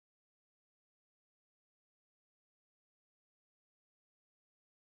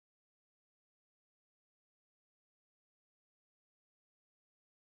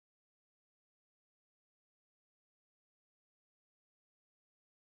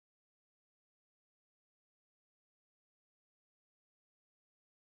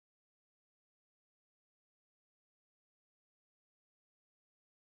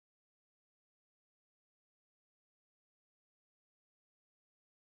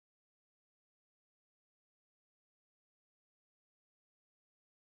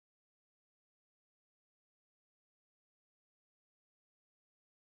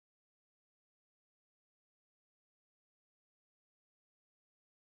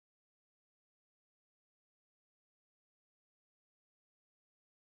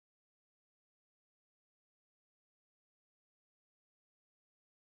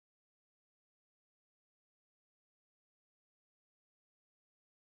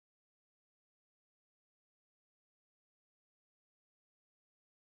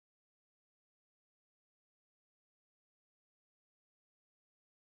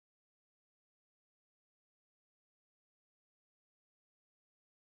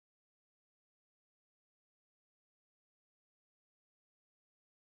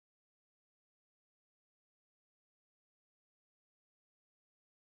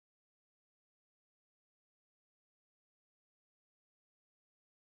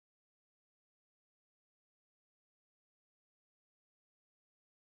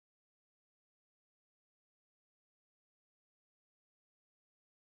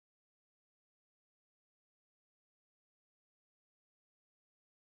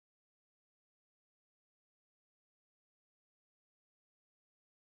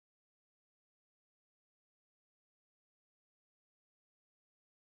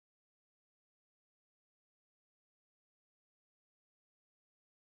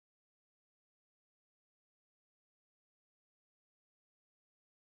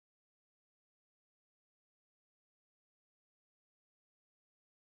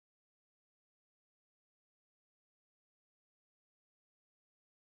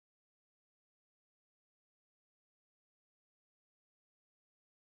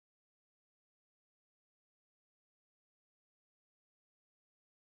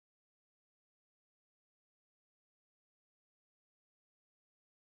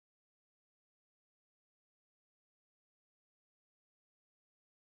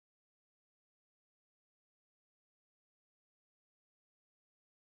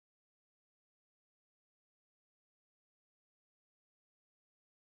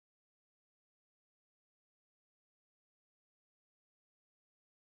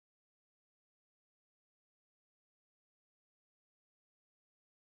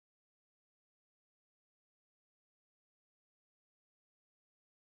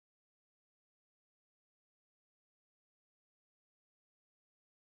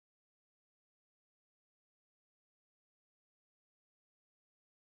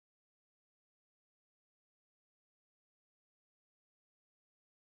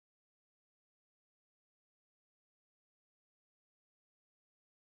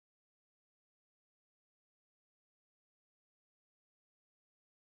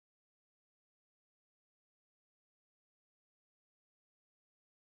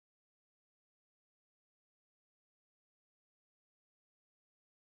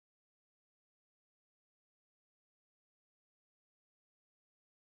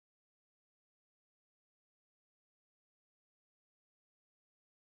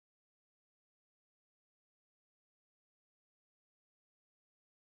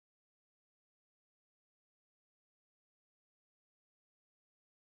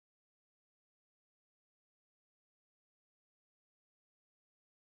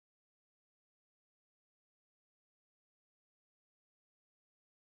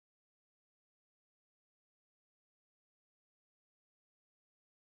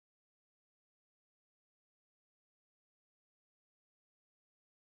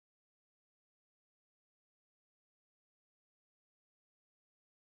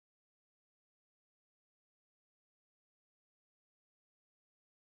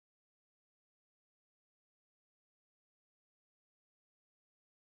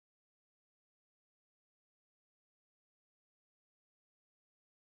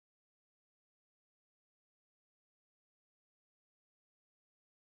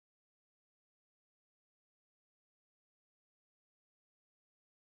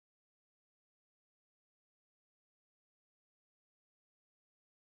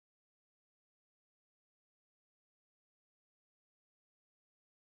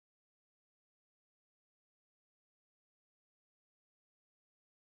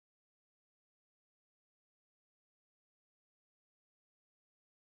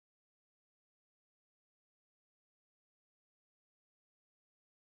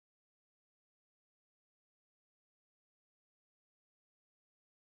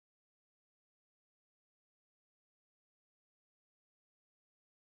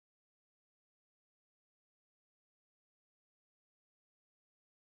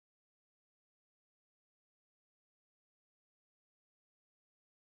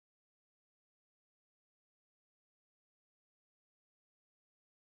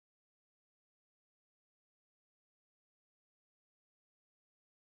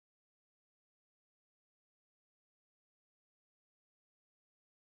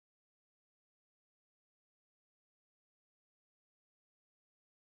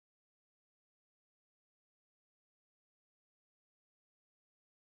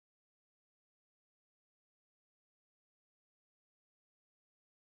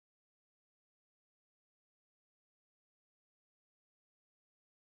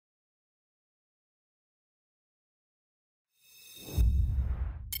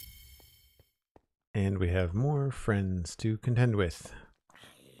 And we have more friends to contend with.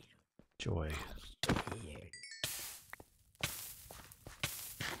 Joy.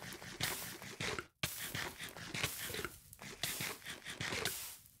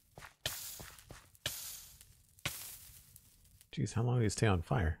 Jeez, how long do you stay on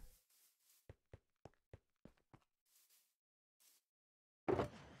fire?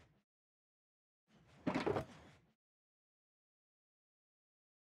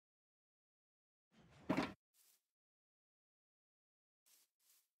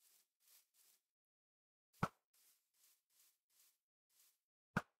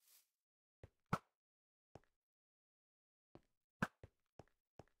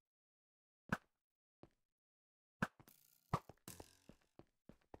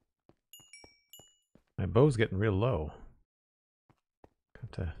 My bow's getting real low.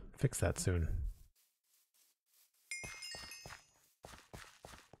 Got to fix that soon.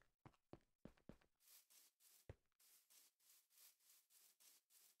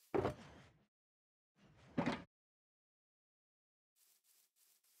 Did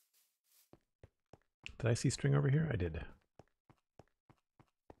I see string over here? I did.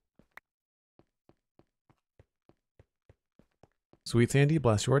 SweetSandi,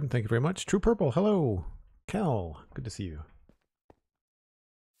 Blast Jordan, thank you very much. True Purple, hello. Kel, good to see you.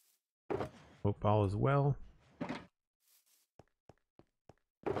 Hope all is well.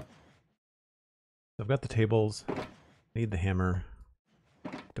 I've got the tables. Need the hammer.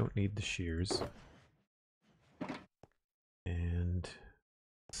 Don't need the shears. And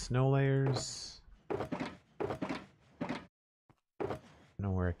snow layers. I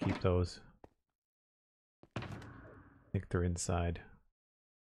know where I keep those. I think they're inside.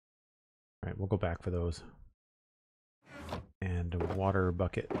 Alright, we'll go back for those. And a water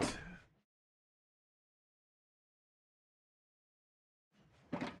bucket.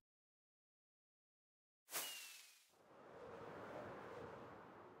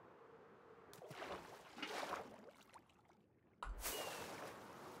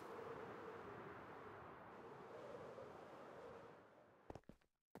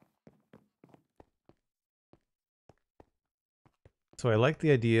 So I like the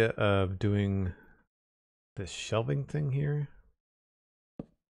idea of doing this shelving thing here.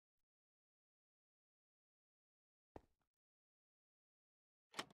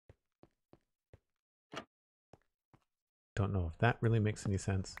 Don't know if that really makes any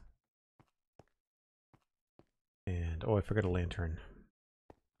sense. And oh, I forgot a lantern.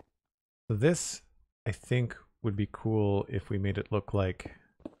 So this, I think, would be cool if we made it look like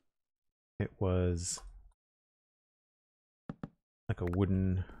it was like a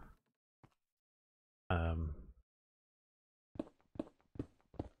wooden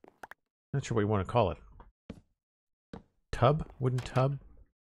not sure what you want to call it. Tub? Wooden tub?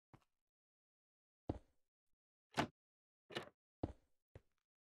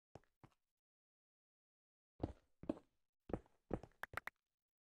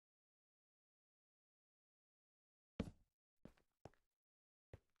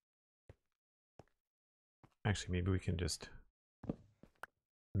 Actually, maybe we can just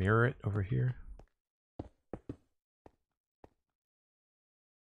mirror it over here.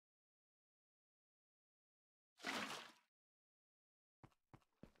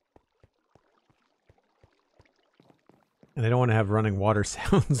 And I don't want to have running water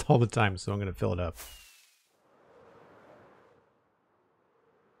sounds all the time, so I'm going to fill it up.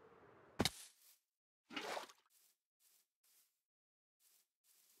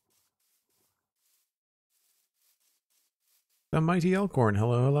 The mighty Elkhorn,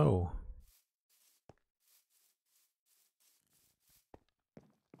 hello, hello.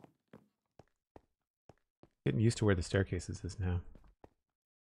 Getting used to where the staircases is now.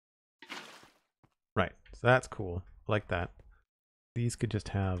 Right, so that's cool. I like that. These could just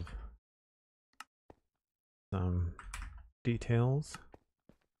have some details.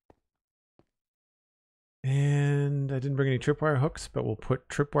 And I didn't bring any tripwire hooks, but we'll put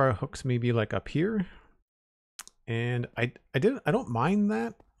tripwire hooks maybe like up here. And I don't mind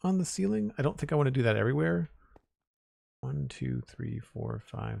that on the ceiling. I don't think I want to do that everywhere. 1, 2, 3, 4,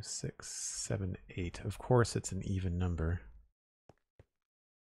 5, 6, 7, 8. Of course it's an even number.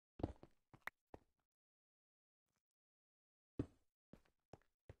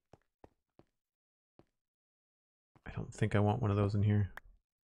 I don't think I want one of those in here.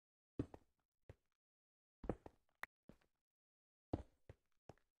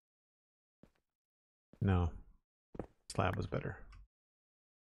 No. Slab was better.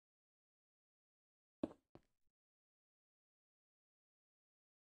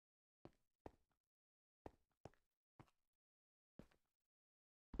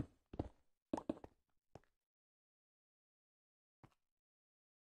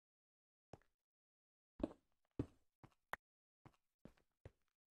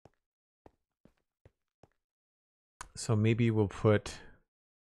 So maybe we'll put,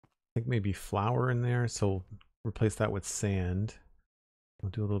 I think maybe flour in there. So replace that with sand.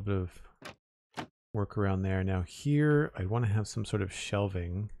 We'll do a little bit of work around there. Now here, I want to have some sort of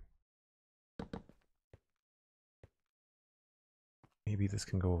shelving. Maybe this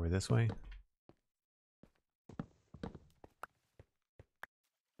can go over this way.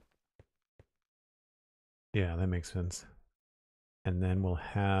 Yeah, that makes sense. And then we'll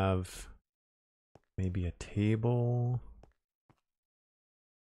have maybe a table.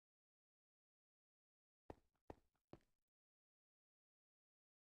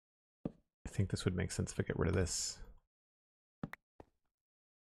 I think this would make sense if I get rid of this.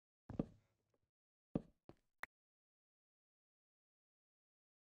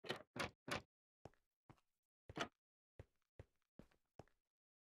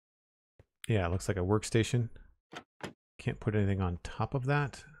 Yeah, it looks like a workstation. Can't put anything on top of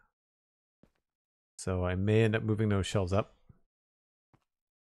that. So I may end up moving those shelves up.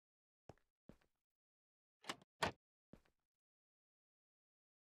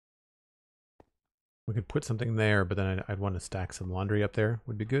 We could put something there, but then I'd want to stack some laundry up there,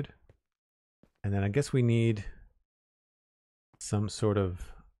 would be good. And then I guess we need some sort of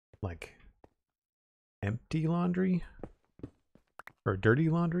like empty laundry or dirty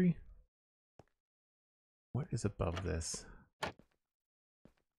laundry. What is above this?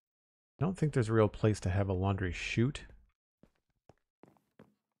 I don't think there's a real place to have a laundry chute,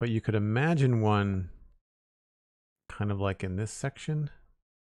 but you could imagine one kind of like in this section.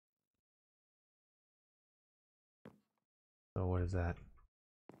 So what is that?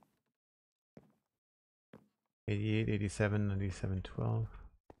 88, 87, 97, 12.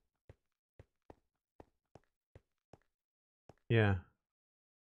 Yeah.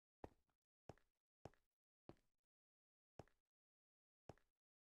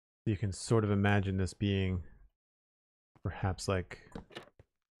 You can sort of imagine this being perhaps like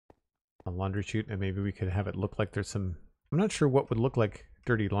a laundry chute, and maybe we could have it look like there's some, I'm not sure what would look like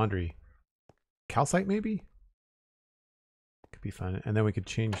dirty laundry. Calcite maybe? Could be fun. And then we could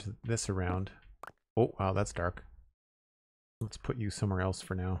change this around. Oh, wow, that's dark. Let's put you somewhere else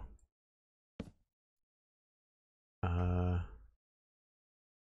for now.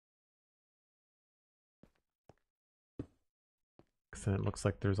 Because then it looks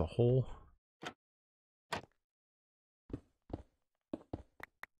like there's a hole.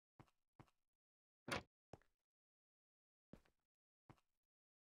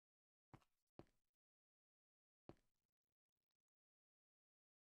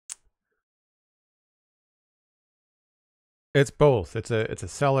 It's both. It's a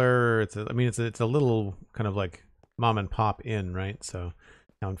cellar. I mean it's a little kind of like mom and pop inn, right? So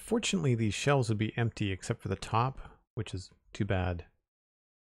now unfortunately these shelves would be empty except for the top, which is too bad.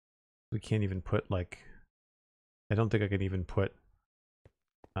 We can't even put like, I don't think I can even put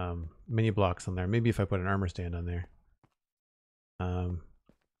mini blocks on there. Maybe if I put an armor stand on there. I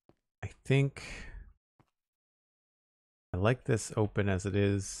think I like this open as it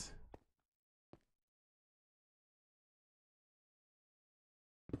is.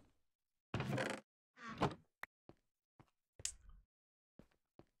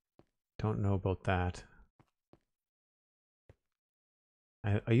 Don't know about that.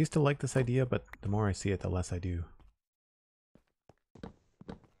 I used to like this idea, but the more I see it, the less I do. I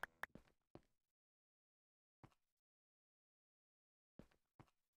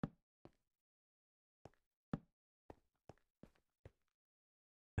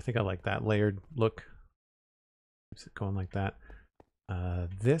think I like that layered look. Keeps it going like that.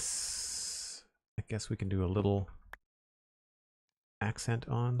 This, I guess we can do a little accent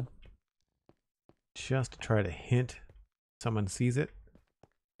on. Just to try to hint someone sees it.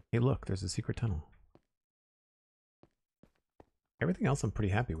 Hey look, there's a secret tunnel. Everything else I'm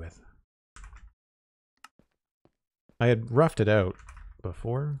pretty happy with. I had roughed it out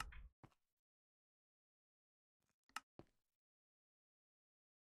before.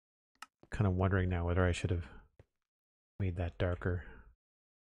 Kind of wondering now whether I should have made that darker.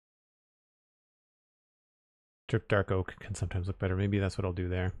 Strip dark oak can sometimes look better. Maybe that's what I'll do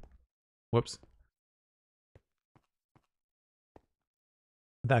there. Whoops.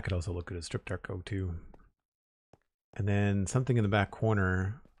 That could also look good as strip dark oak too. And then something in the back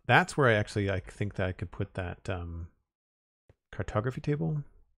corner. That's where I think that I could put that cartography table.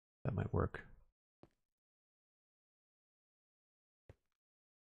 That might work.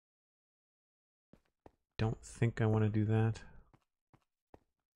 Don't think I want to do that.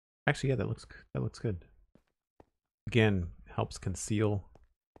 Actually, yeah, that looks good. Again, helps conceal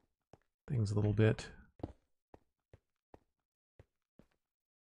things a little bit.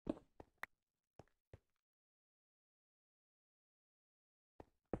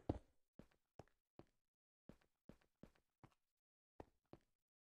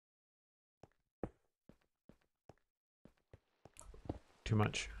 too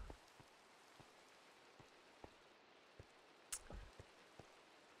much.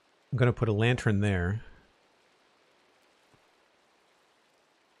 I'm going to put a lantern there.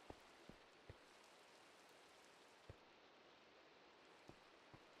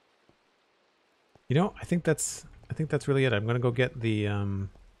 You know, I think that's really it. I'm going to go get the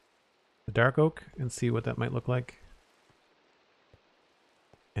dark oak and see what that might look like.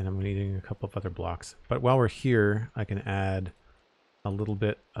 And I'm needing a couple of other blocks. But while we're here, I can add a little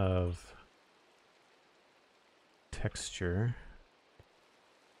bit of texture.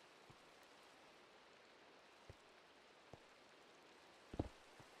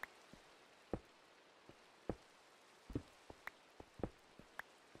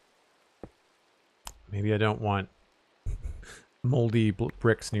 Maybe I don't want moldy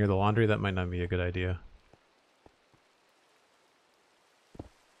bricks near the laundry. That might not be a good idea.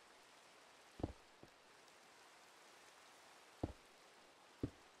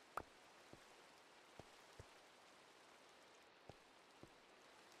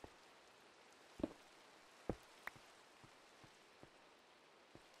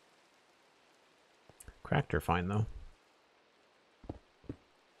 Cracked are fine though.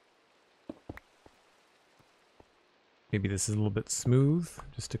 Maybe this is a little bit smooth,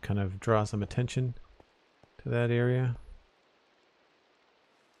 just to kind of draw some attention to that area.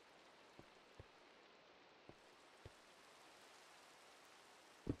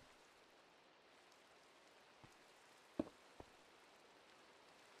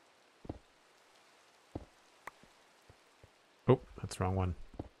 Oh, that's the wrong one.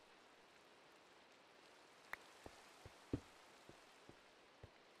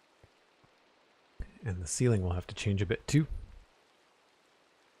 And the ceiling will have to change a bit too.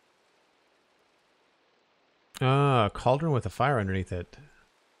 Ah, a cauldron with a fire underneath it.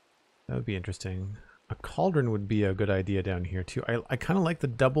 That would be interesting. A cauldron would be a good idea down here too. I kind of like the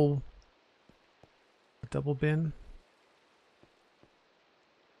double bin.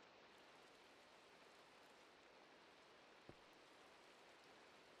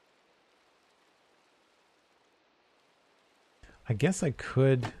 I guess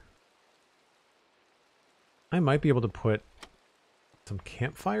I might be able to put some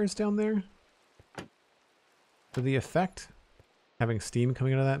campfires down there for the effect. Having steam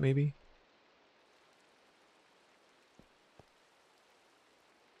coming out of that, maybe.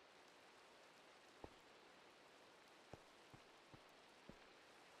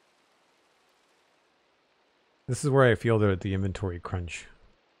 This is where I feel the inventory crunch.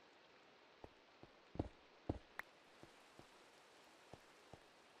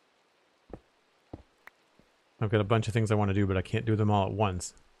 I've got a bunch of things I want to do, but I can't do them all at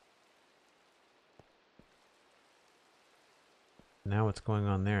once. Now what's going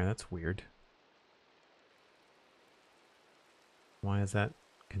on there? That's weird. Why is that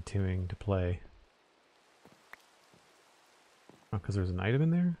continuing to play? Oh, because there's an item in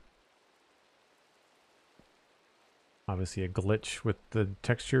there? Obviously a glitch with the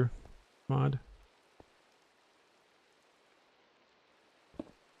texture mod.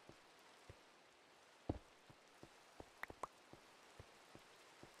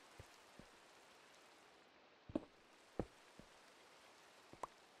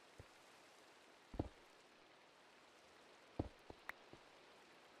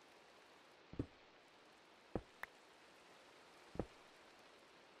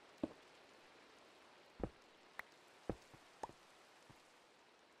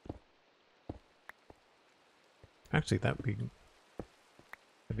 Actually, that'd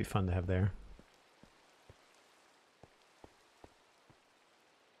be fun to have there.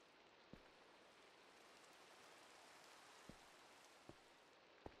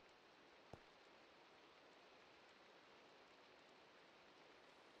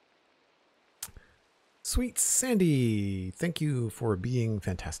 SweetSandi, thank you for being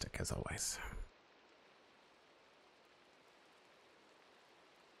fantastic as always.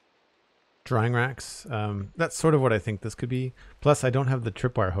 Drying racks, that's sort of what I think this could be. Plus I don't have the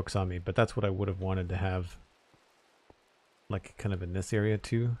tripwire hooks on me, but that's what I would have wanted to have, like kind of in this area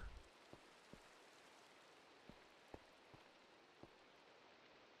too.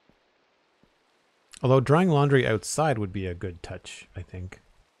 Although drying laundry outside would be a good touch, I think.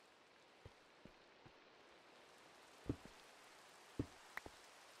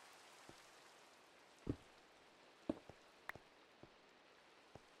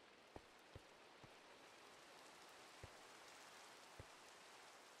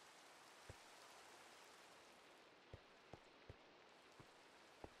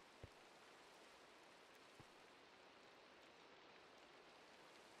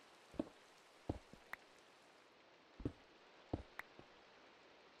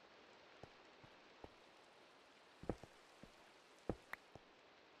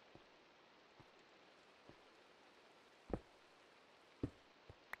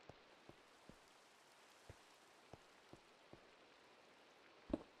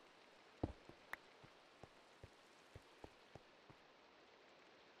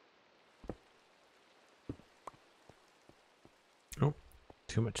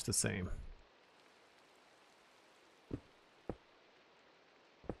 too much the same.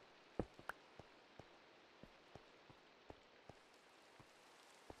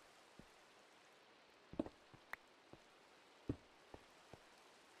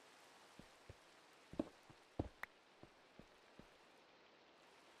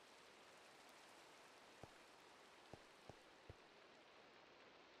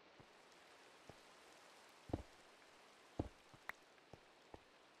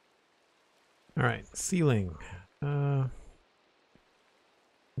 All right, ceiling.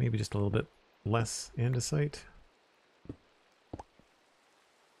 Maybe just a little bit less andesite.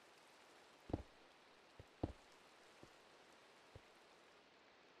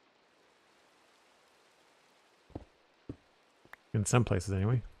 In some places,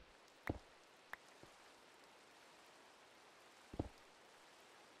 anyway.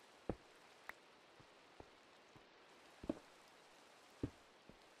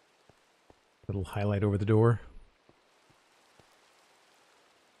 Little highlight over the door.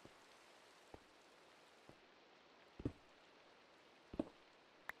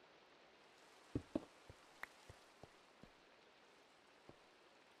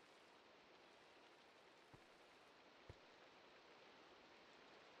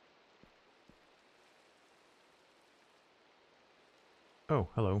 Oh,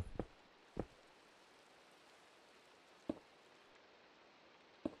 hello.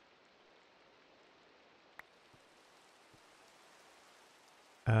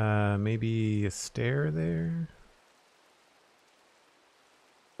 Maybe a stair there?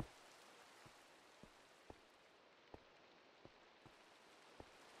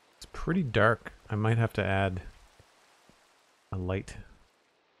 It's pretty dark. I might have to add a light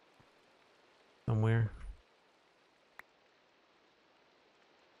somewhere.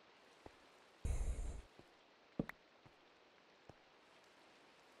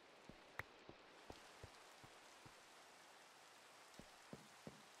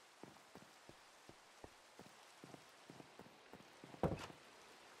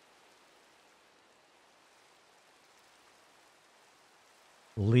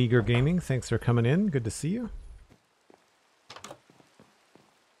 Leaguer Gaming, thanks for coming in. Good to see you. Is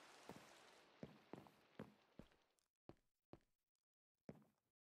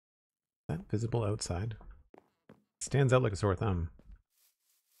that visible outside? Stands out like a sore thumb.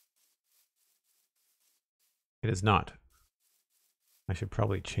 It is not. I should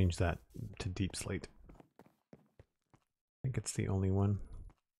probably change that to deep slate. I think it's the only one.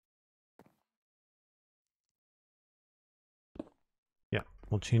 Yeah,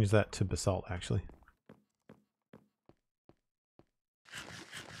 we'll change that to basalt actually.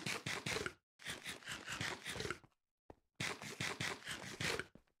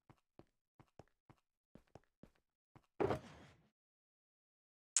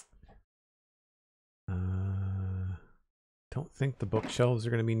 Don't think the bookshelves are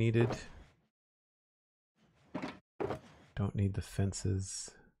going to be needed. Don't need the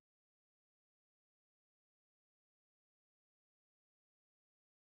fences.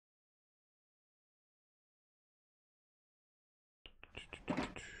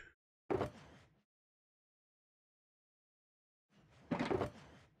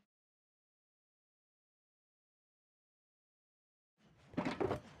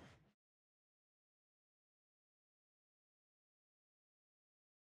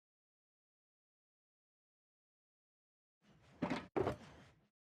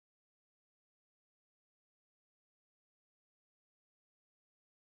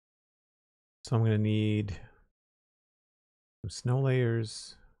 So I'm going to need some snow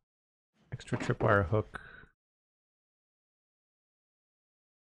layers, extra tripwire hook.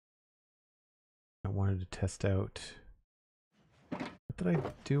 I wanted to test out. What did I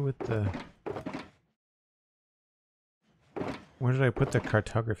do with the... Where did I put the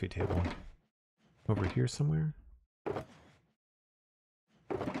cartography table? Over here somewhere?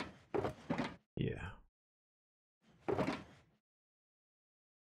 Yeah.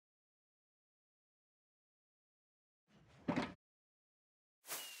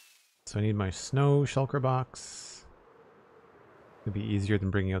 So I need my snow shulker box. It'd be easier than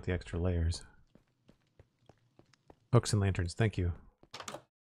bringing out the extra layers. Hooks and lanterns, thank you.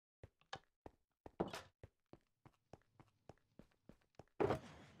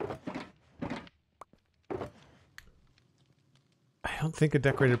 I don't think a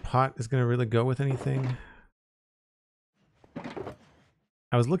decorated pot is going to really go with anything.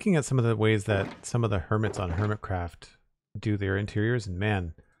 I was looking at some of the ways that some of the hermits on Hermitcraft do their interiors, and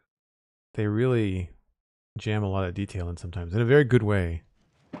man, they really jam a lot of detail in sometimes, in a very good way.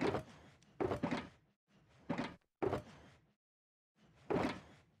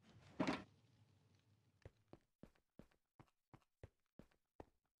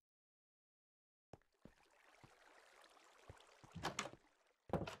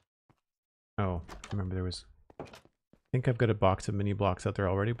 Oh, remember there was... I think I've got a box of mini blocks out there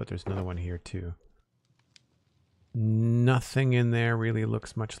already, but there's another one here too. Nothing in there really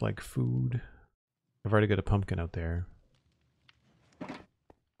looks much like food. I've already got a pumpkin out there.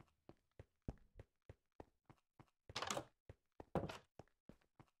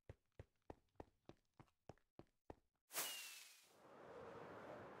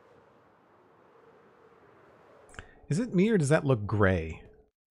 Is it me or does that look gray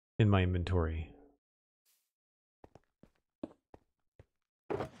in my inventory?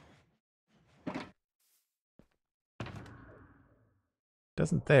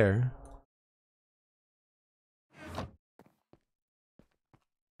 Doesn't there.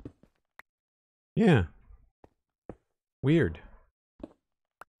 Yeah. Weird.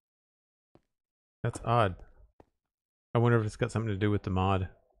 That's odd. I wonder if it's got something to do with the mod.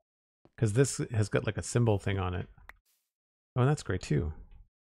 Because this has got like a symbol thing on it. Oh, and that's great too.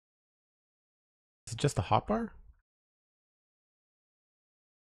 Is it just a hotbar?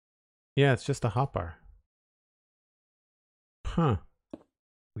 Yeah, it's just a hotbar. Huh.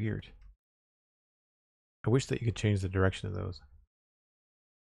 Weird. I wish that you could change the direction of those.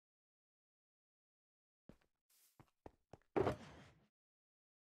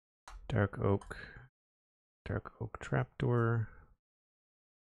 Dark oak trapdoor.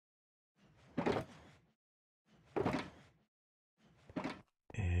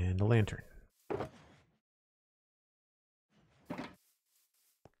 And a lantern.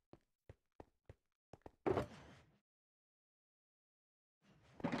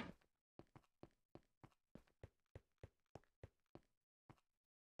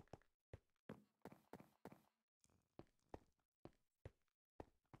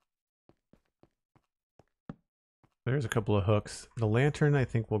 There's a couple of hooks. The lantern I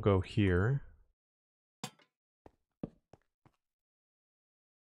think will go here.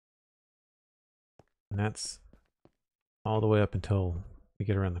 And that's all the way up until we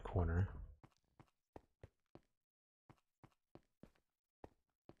get around the corner.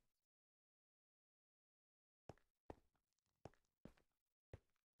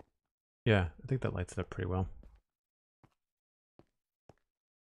 Yeah, I think that lights it up pretty well.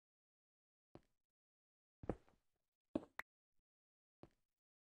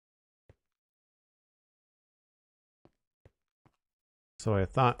 So I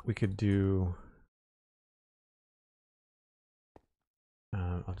thought we could do...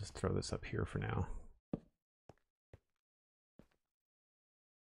 I'll just throw this up here for now.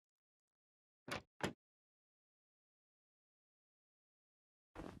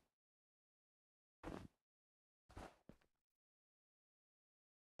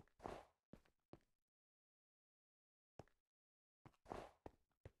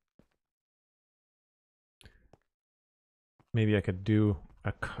 Maybe I could do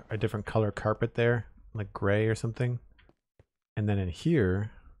a different color carpet there, like gray or something. And then in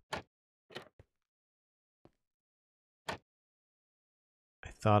here, I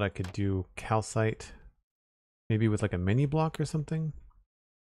thought I could do calcite, maybe with like a mini block or something.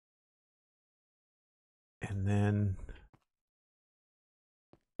 And then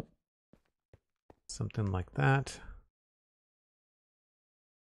something like that.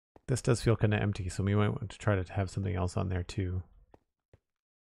 This does feel kind of empty, so we might want to try to have something else on there too.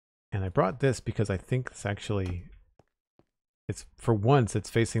 And I brought this because I think it's actually, it's for once it's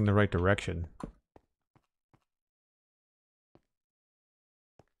facing the right direction.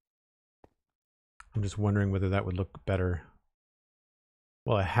 I'm just wondering whether that would look better.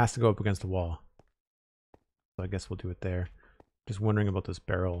 Well, it has to go up against the wall. So I guess we'll do it there. Just wondering about this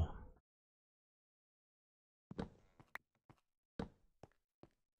barrel.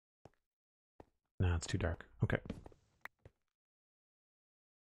 No, it's too dark. Okay. I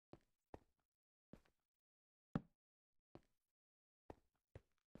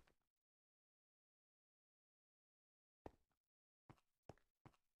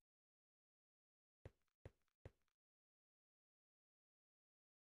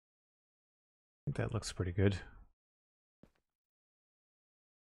think that looks pretty good.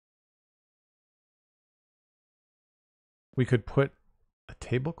 We could put a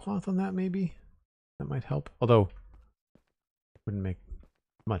tablecloth on that maybe? That might help. Although, wouldn't make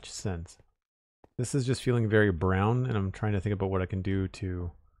much sense. This is just feeling very brown, and I'm trying to think about what I can do to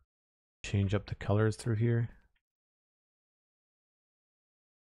change up the colors through here.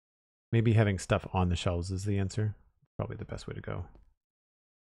 Maybe having stuff on the shelves is the answer. Probably the best way to go.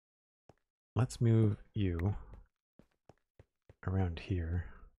 Let's move you around here.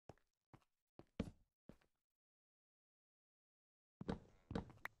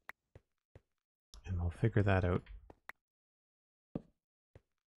 And we'll figure that out.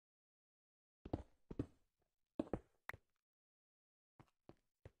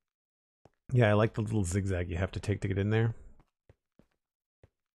 Yeah, I like the little zigzag you have to take to get in there.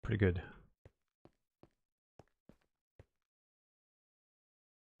 Pretty good.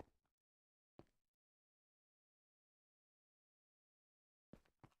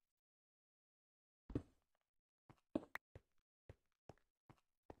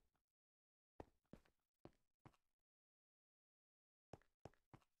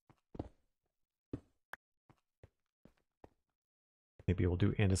 Maybe we'll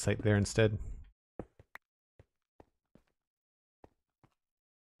do andesite there instead.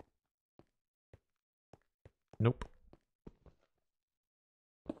 Nope.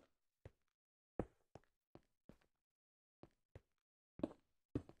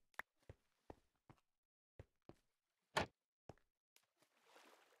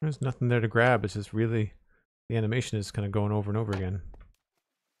 There's nothing there to grab. It's just really, the animation is kind of going over and over again.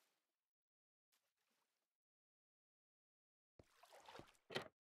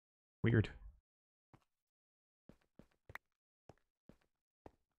 Weird.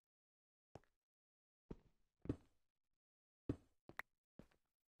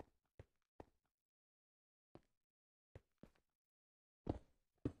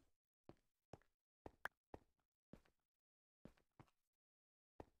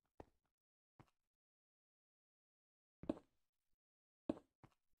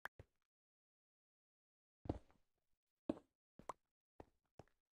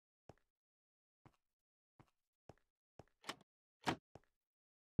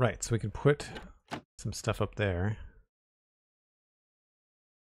 Right, so we can put some stuff up there.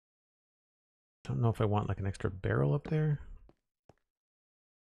 Don't know if I want like an extra barrel up there.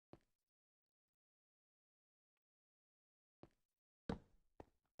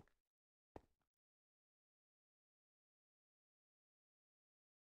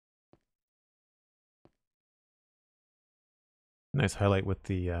 Nice highlight with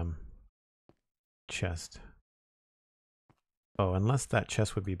the chest. Oh, unless that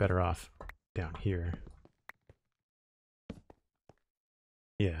chest would be better off down here.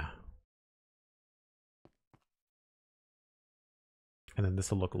 Yeah. And then this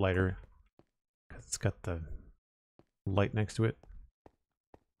will look lighter because it's got the light next to it.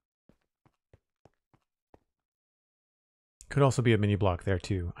 Could also be a mini block there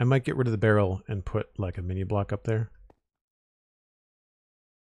too. I might get rid of the barrel and put like a mini block up there.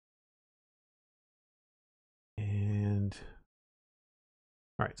 And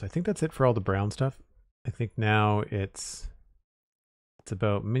all right, so I think that's it for all the brown stuff. I think now it's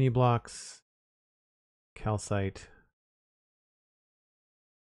about mini blocks, calcite,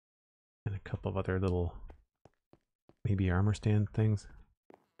 and a couple of other little maybe armor stand things.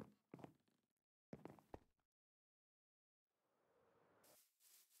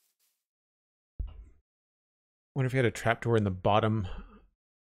 Wonder if you had a trapdoor in the bottom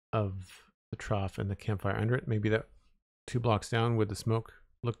of the trough and the campfire under it. Maybe that 2 blocks down would the smoke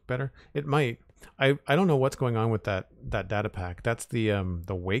look better? It might. I don't know what's going on with that data pack. That's the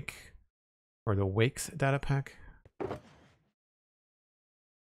wake or the wakes data pack.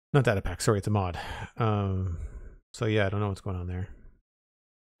 Not data pack, sorry, it's a mod. So yeah, I don't know what's going on there.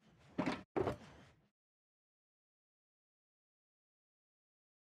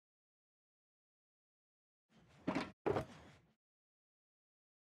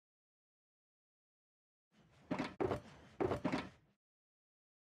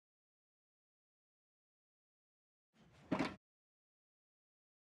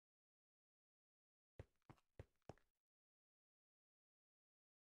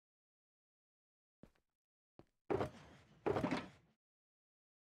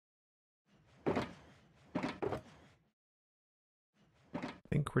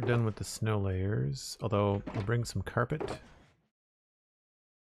 I think we're done with the snow layers, although I'll bring some carpet.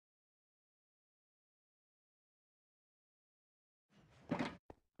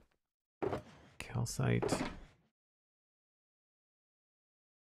 Calcite.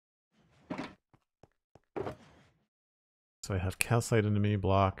 So I have calcite in a mini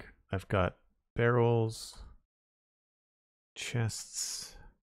block. I've got barrels, chests,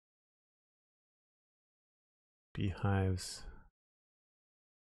 beehives.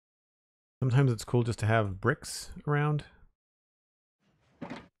 Sometimes it's cool just to have bricks around.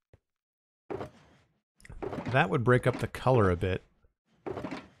 That would break up the color a bit,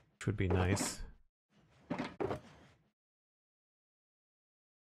 which would be nice.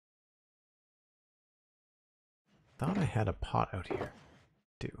 Thought I had a pot out here,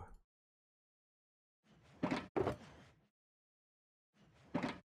 too.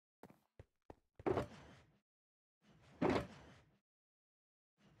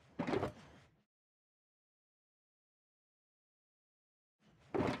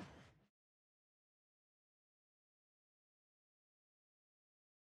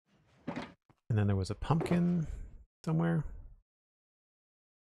 And then there was a pumpkin somewhere.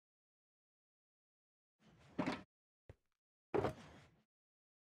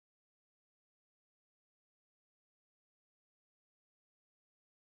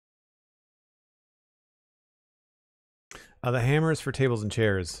 The hammer is for tables and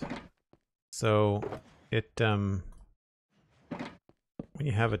chairs. So it when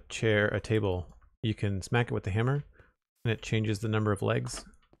you have a table, you can smack it with the hammer and it changes the number of legs.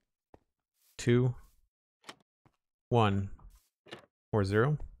 2, 1, or 0.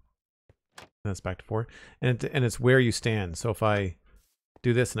 And that's back to 4. And it's where you stand. So if I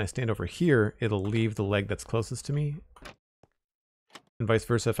do this and I stand over here, it'll leave the leg that's closest to me. And vice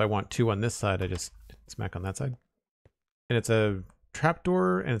versa, if I want 2 on this side, I just smack on that side. And it's a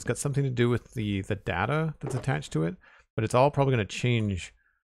trapdoor, and it's got something to do with the data that's attached to it. But it's all probably going to change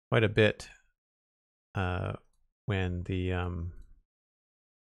quite a bit when the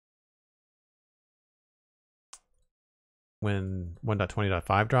when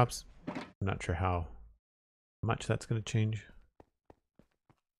 1.20.5 drops. I'm not sure how much that's going to change.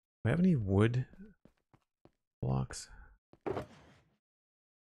 Do I have any wood blocks?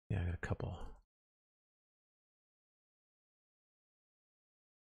 Yeah, I got a couple.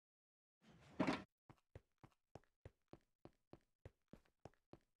 I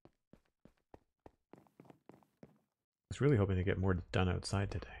was really hoping to get more done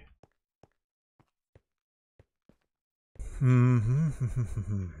outside today. So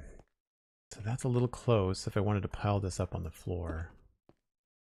that's a little close if I wanted to pile this up on the floor.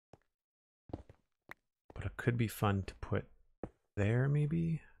 But it could be fun to put there,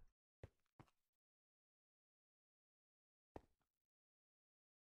 maybe?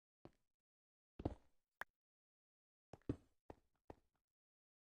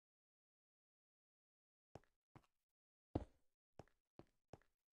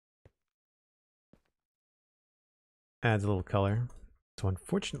 Adds a little color. So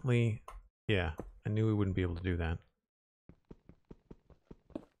unfortunately, yeah, I knew we wouldn't be able to do that.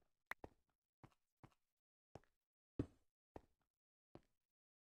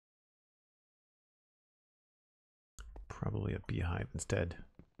 Probably a beehive instead.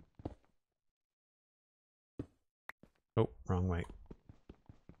 Oh, wrong way.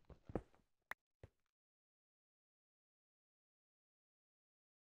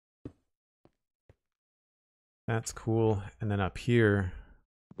 That's cool. And then up here,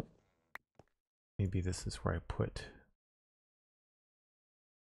 maybe this is where I put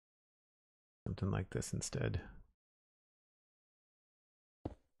something like this instead.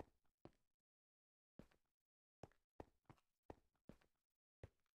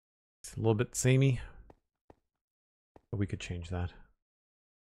 It's a little bit samey, but we could change that.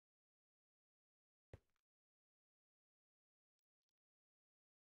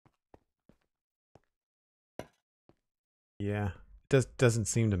 Yeah, it doesn't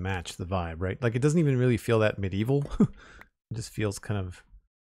seem to match the vibe, right? Like it doesn't even really feel that medieval. It just feels kind of,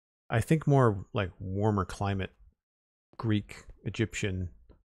 I think, more like warmer climate, Greek, Egyptian,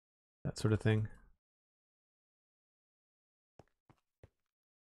 that sort of thing.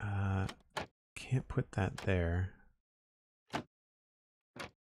 Can't put that there.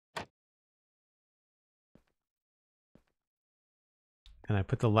 And I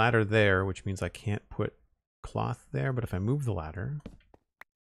put the ladder there, which means I can't put cloth there, but if I move the ladder,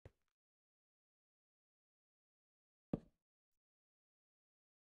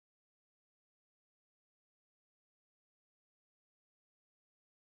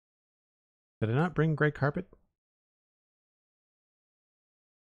 did I not bring gray carpet?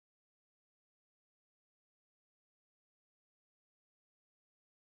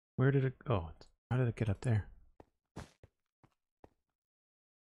 Where did it, oh, how did it get up there?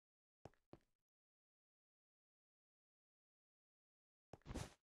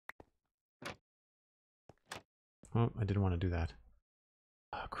 Oh, I didn't want to do that.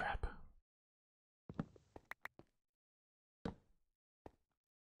 Oh, crap.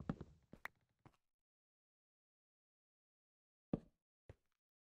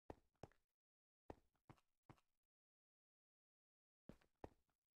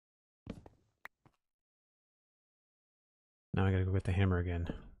 Now I gotta go get the hammer again.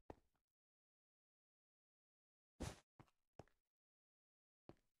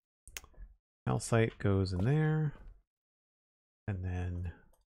 Calcite goes in there. And then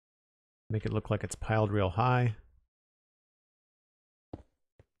make it look like it's piled real high.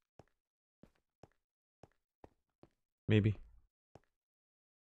 Maybe.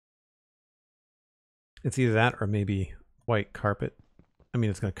 It's either that or maybe white carpet. I mean,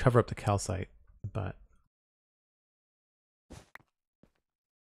 it's going to cover up the calcite, but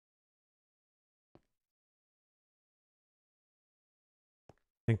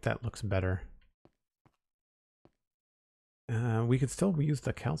think that looks better. We could still use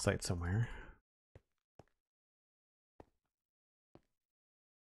the calcite somewhere.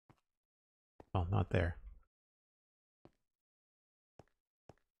 Oh, not there.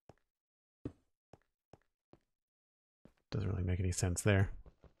 Doesn't really make any sense there.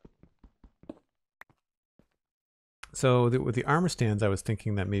 So with the armor stands, I was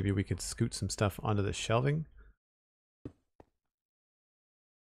thinking that maybe we could scoot some stuff onto the shelving.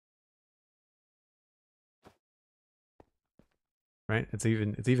 Right? It's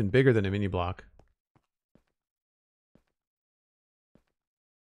even bigger than a mini block.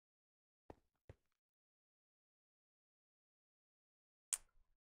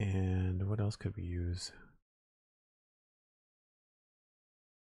 And what else could we use?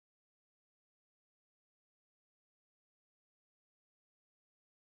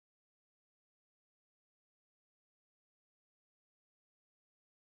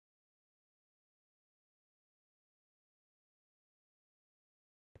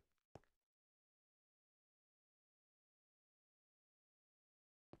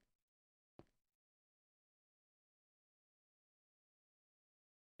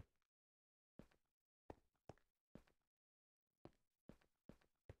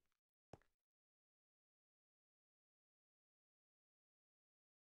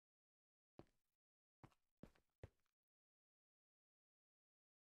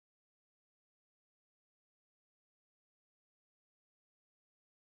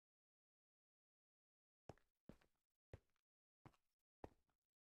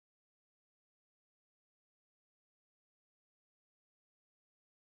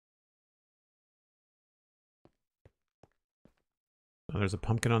 Oh, there's a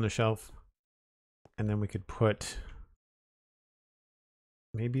pumpkin on the shelf. And then we could put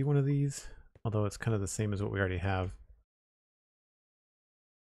maybe one of these, although it's kind of the same as what we already have.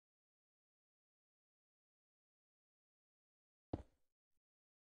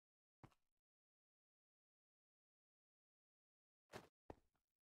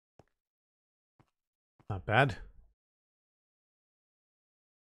 Not bad.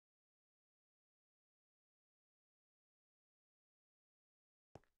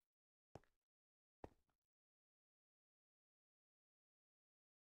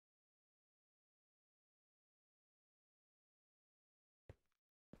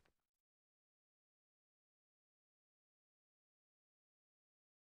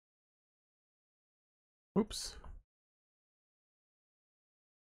 Oops.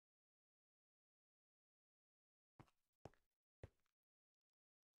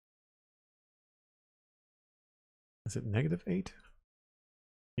 Is it -8?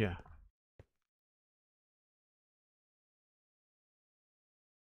 Yeah.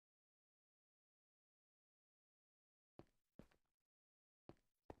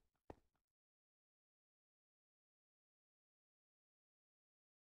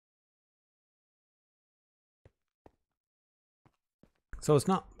 So it's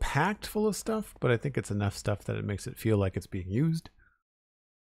not packed full of stuff, but I think it's enough stuff that it makes it feel like it's being used.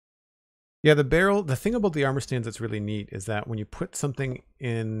 Yeah, the thing about the armor stands that's really neat is that when you put something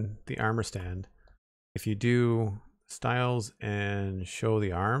in the armor stand, if you do styles and show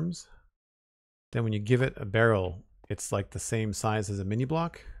the arms, then when you give it a barrel, it's like the same size as a mini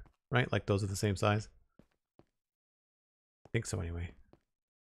block, right? Like those are the same size. I think so anyway.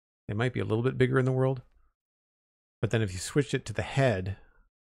 They might be a little bit bigger in the world. But then if you switch it to the head,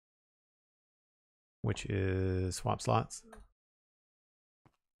 which is swap slots,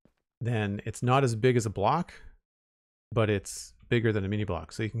 then it's not as big as a block, but it's bigger than a mini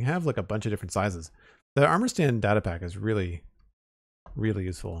block. So you can have like a bunch of different sizes. The armor stand data pack is really, really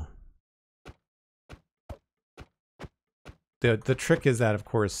useful. The trick is that, of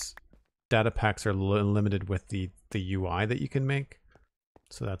course, data packs are limited with the UI that you can make.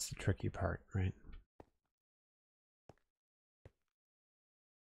 So that's the tricky part, right?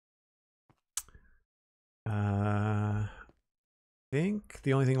 I think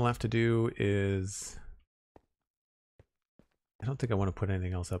the only thing left to do is, I don't think I want to put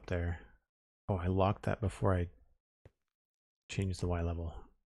anything else up there. Oh, I locked that before I changed the Y level.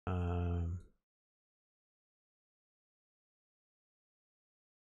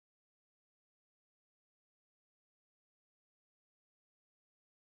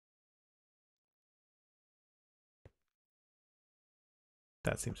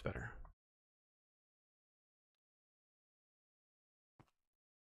 That seems better.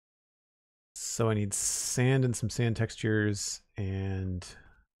 So I need sand and some sand textures, and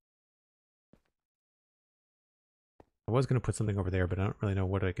I was going to put something over there, but I don't really know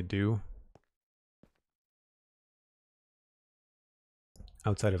what I could do.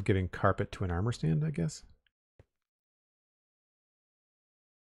 outside of giving carpet to an armor stand, I guess.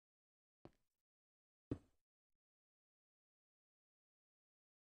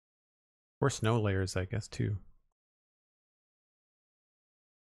 Or snow layers, I guess, too.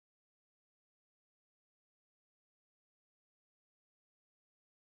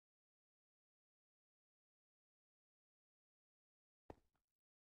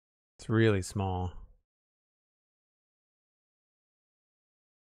 It's really small.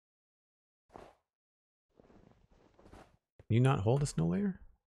 Can you not hold a snow layer?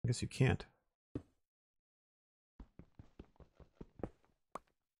 I guess you can't.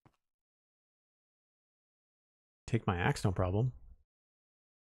 Take my axe, no problem.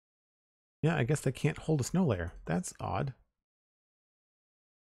 Yeah, I guess they can't hold a snow layer. That's odd.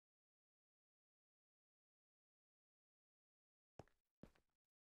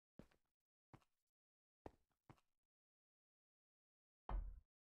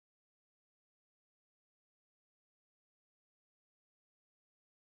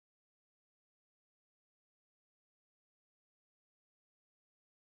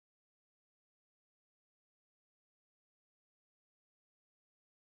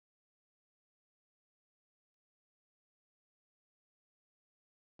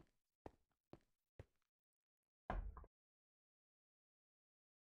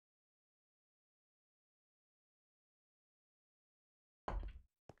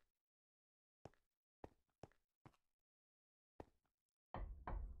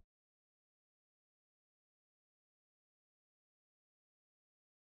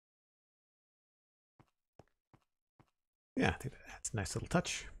 Yeah, I think that's a nice little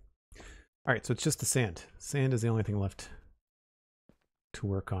touch. All right, so it's just the sand. Sand is the only thing left to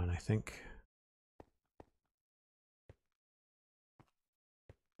work on, I think.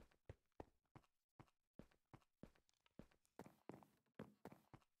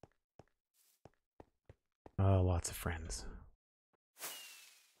 Oh, lots of friends.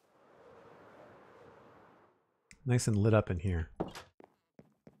 Nice and lit up in here.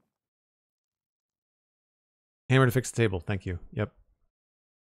 Hammer to fix the table. Thank you. Yep.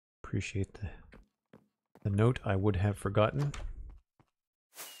 Appreciate the note. I would have forgotten.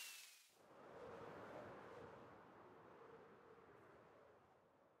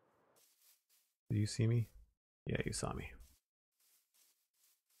 Did you see me? Yeah, you saw me.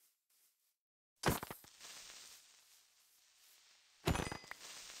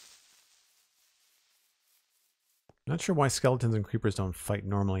 Not sure why skeletons and creepers don't fight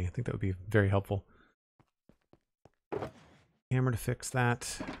normally. I think that would be very helpful. Hammer to fix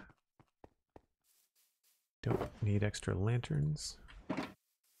that. Don't need extra lanterns.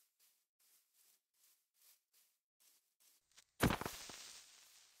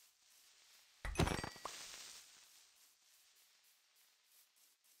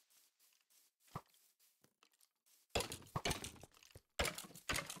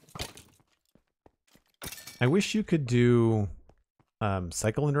 I wish you could do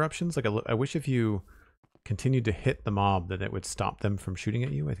cycle interruptions. Like I wish if you continued to hit the mob that it would stop them from shooting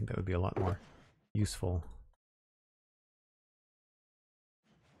at you. I think that would be a lot more useful.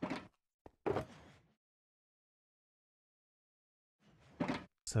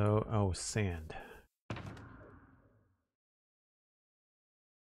 So, oh, sand.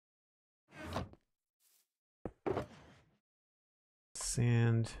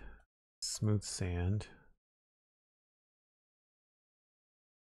 Sand, smooth sand.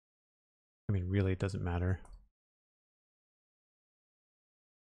 I mean, really, it doesn't matter.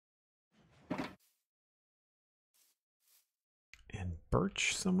 And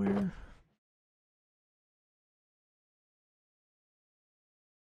birch somewhere?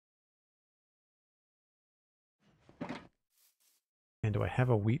 And do I have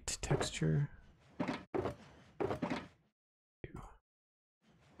a wheat texture?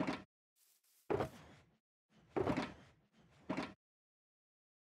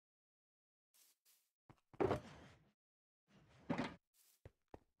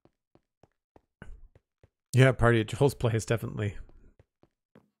 Yeah, Party at Joel's Place, definitely.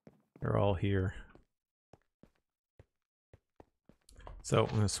 They're all here. So I'm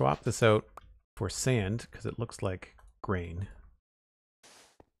going to swap this out for sand because it looks like grain.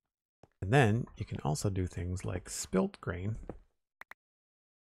 And then you can also do things like spilt grain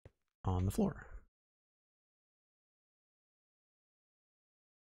on the floor.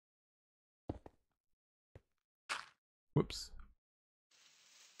 Whoops.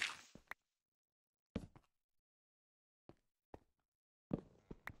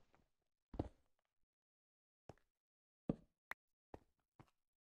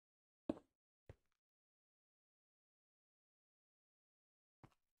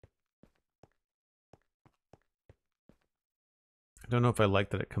 don't know if I like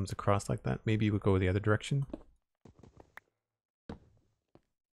that it comes across like that. Maybe we go the other direction.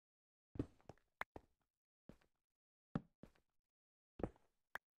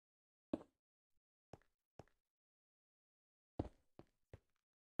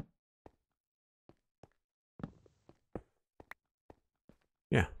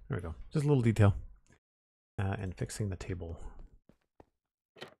 Yeah, there we go. Just a little detail. And fixing the table.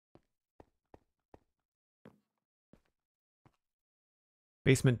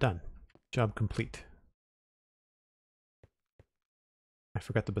 Basement done. Job complete. I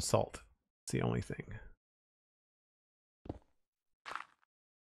forgot the basalt. It's the only thing.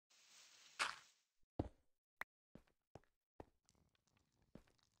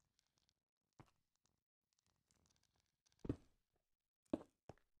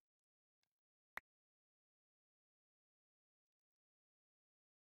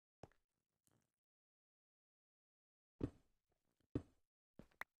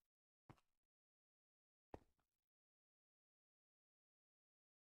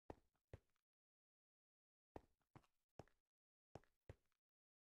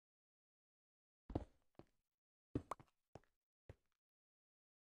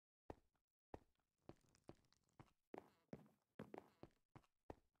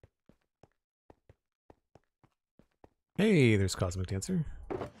 Hey, there's Cosmic Dancer.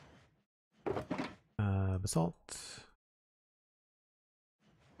 Basalt.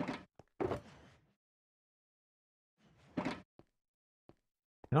 I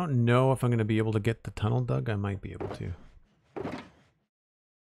don't know if I'm going to be able to get the tunnel dug. I might be able to.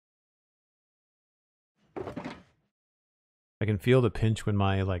 I can feel the pinch when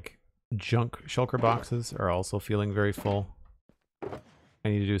my like junk shulker boxes are also feeling very full. I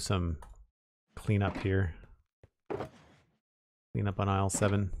need to do some cleanup here. Clean up on aisle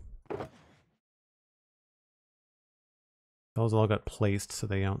 7. Those all got placed so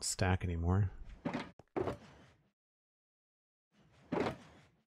they don't stack anymore.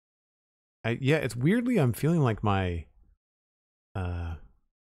 Yeah, it's weirdly I'm feeling like my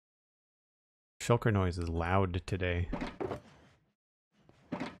shulker noise is loud today.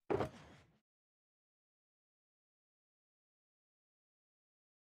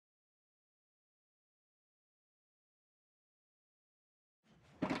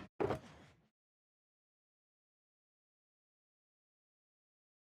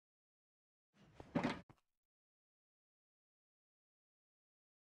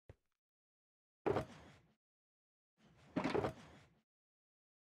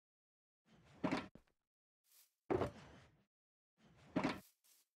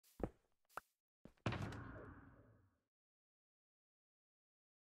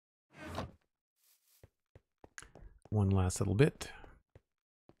 One last little bit.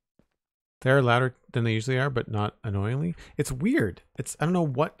 They're louder than they usually are, but not annoyingly. It's weird. It's I don't know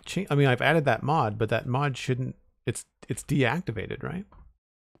what change. I mean, I've added that mod, but that mod shouldn't. It's deactivated, right?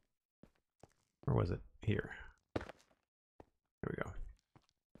 Or was it here? There we go.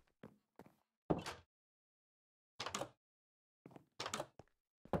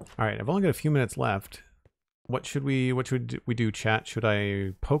 All right, I've only got a few minutes left. What should we do, chat? Should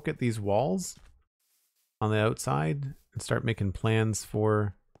I poke at these walls on the outside and start making plans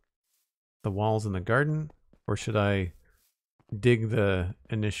for the walls in the garden? Or should I dig the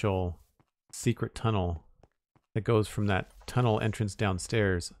initial secret tunnel that goes from that tunnel entrance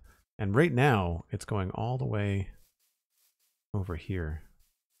downstairs? And right now, it's going all the way over here.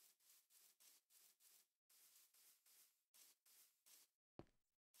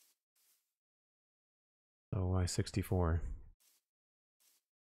 So I-64.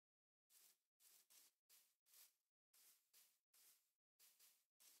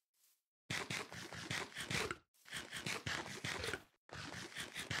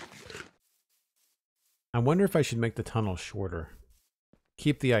 I wonder if I should make the tunnel shorter.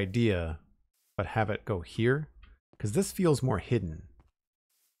 Keep the idea, but have it go here. Because this feels more hidden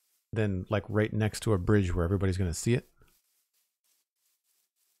than like right next to a bridge where everybody's going to see it.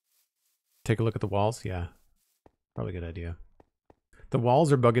 Take a look at the walls. Yeah, probably a good idea. The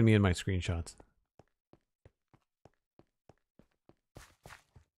walls are bugging me in my screenshots.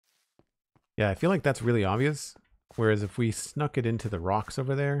 Yeah, I feel like that's really obvious. Whereas if we snuck it into the rocks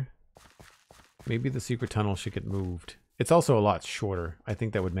over there, maybe the secret tunnel should get moved. It's also a lot shorter. I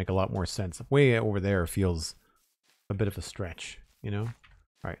think that would make a lot more sense. Way over there feels a bit of a stretch, you know?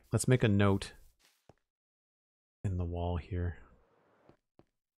 All right, let's make a note in the wall here.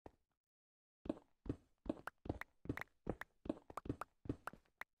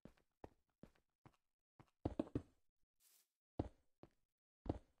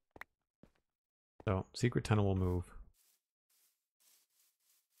 So, secret tunnel will move.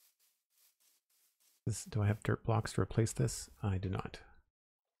 Do I have dirt blocks to replace this? I do not.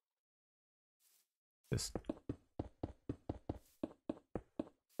 Just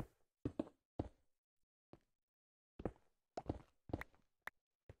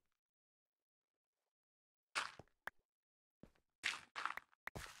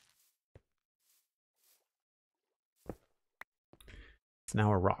it's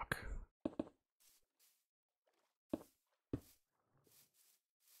now a rock.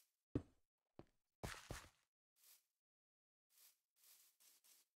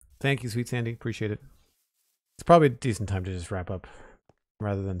 Thank you, SweetSandi. Appreciate it. It's probably a decent time to just wrap up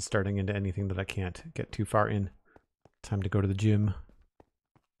rather than starting into anything that I can't get too far in. Time to go to the gym.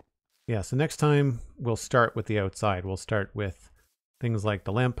 Yeah, so next time we'll start with the outside. We'll start with things like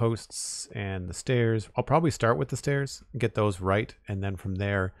the lampposts and the stairs. I'll probably start with the stairs, get those right, and then from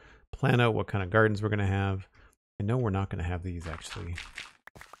there plan out what kind of gardens we're going to have. I know we're not going to have these actually.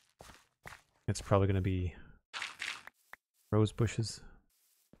 It's probably going to be rose bushes.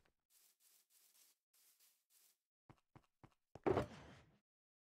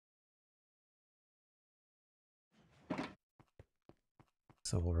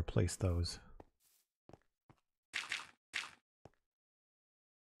 So we'll replace those.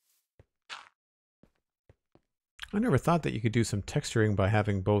 I never thought that you could do some texturing by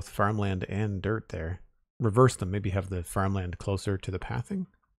having both farmland and dirt there. Reverse them, maybe have the farmland closer to the pathing.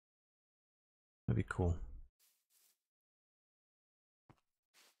 That'd be cool.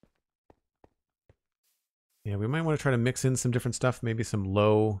 Yeah, we might want to try to mix in some different stuff, maybe some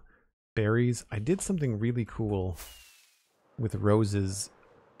low berries. I did something really cool with roses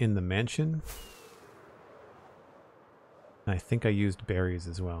in the mansion. And I think I used berries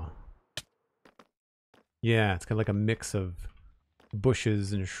as well. Yeah, it's kind of like a mix of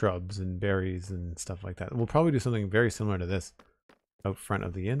bushes and shrubs and berries and stuff like that. We'll probably do something very similar to this out front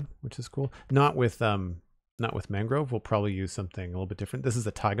of the inn, which is cool. Not with mangrove. We'll probably use something a little bit different. This is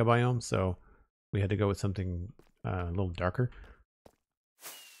a taiga biome, so we had to go with something a little darker.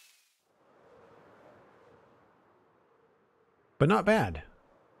 But not bad.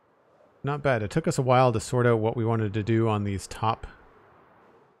 Not bad. It took us a while to sort out what we wanted to do on these top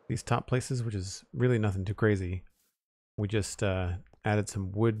places, which is really nothing too crazy. We just added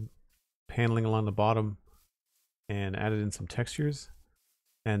some wood paneling along the bottom and added in some textures.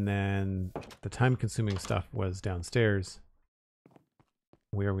 And then the time-consuming stuff was downstairs,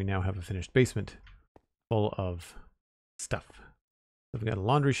 where we now have a finished basement full of stuff. So we've got a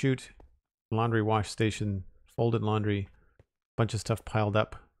laundry chute, laundry wash station, folded laundry, bunch of stuff piled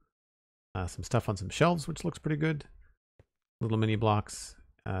up, some stuff on some shelves, which looks pretty good, little mini blocks,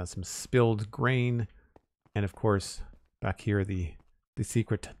 some spilled grain, and of course back here the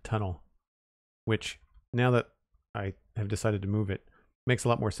secret tunnel, which now that I have decided to move it, makes a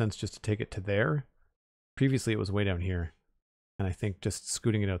lot more sense just to take it to there. Previously it was way down here, and I think just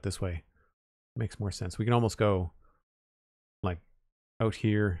scooting it out this way makes more sense. We can almost go like out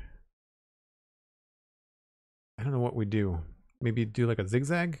here. I don't know what we do. Maybe do like a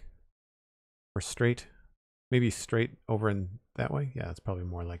zigzag or straight. Maybe straight over in that way. Yeah, that's probably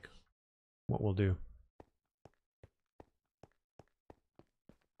more like what we'll do.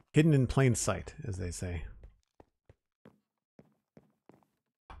 Hidden in plain sight, as they say.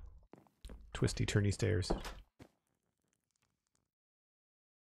 Twisty, turny stairs.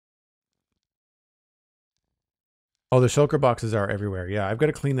 Oh, the shulker boxes are everywhere. Yeah, I've got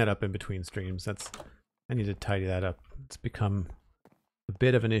to clean that up in between streams. I need to tidy that up. It's become a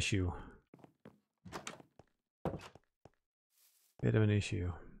bit of an issue. Bit of an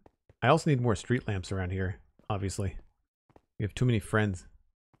issue. I also need more street lamps around here, obviously. We have too many friends.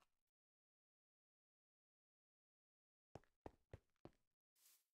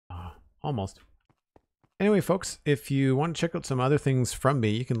 Almost. Anyway, folks, if you want to check out some other things from me,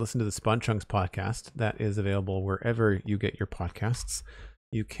 you can listen to the Spawn Chunks podcast. That is available wherever you get your podcasts.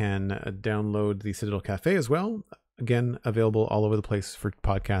 You can download the Citadel Cafe as well. Again, available all over the place for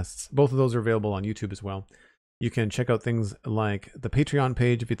podcasts. Both of those are available on YouTube as well. You can check out things like the Patreon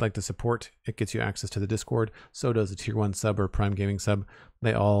page if you'd like to support. It gets you access to the Discord. So does a Tier 1 sub or Prime Gaming sub.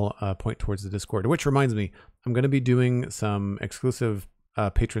 They all point towards the Discord. Which reminds me, I'm going to be doing some exclusive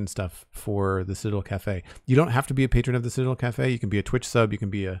patron stuff for the Citadel Cafe. You don't have to be a patron of the Citadel Cafe. You can be a Twitch sub. You can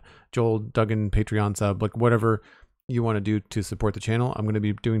be a Joel Duggan Patreon sub. Like whatever you want to do to support the channel. I'm going to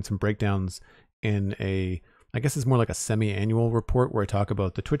be doing some breakdowns in I guess it's more like a semi-annual report where I talk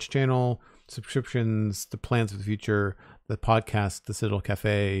about the Twitch channel, subscriptions, the plans for the future, the podcast, the Citadel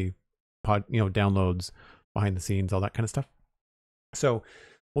Cafe, downloads, behind the scenes, all that kind of stuff. So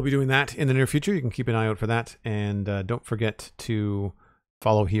we'll be doing that in the near future. You can keep an eye out for that. And don't forget to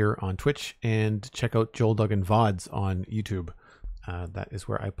follow here on Twitch and check out Joel Duggan VODs on YouTube. That is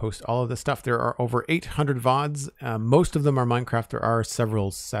where I post all of this stuff. There are over 800 VODs. Most of them are Minecraft. There are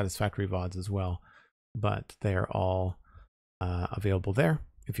several Satisfactory VODs as well, but they are all available there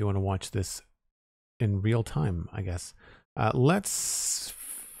if you want to watch this in real time, I guess. Let's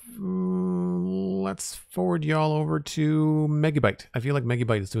forward y'all over to Megabyte. I feel like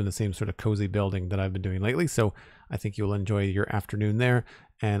Megabyte is doing the same sort of cozy building that I've been doing lately, so I think you'll enjoy your afternoon there.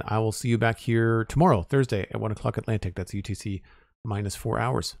 And I will see you back here tomorrow, Thursday at 1 o'clock Atlantic. That's UTC minus 4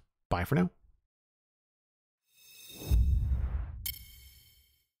 hours. Bye for now.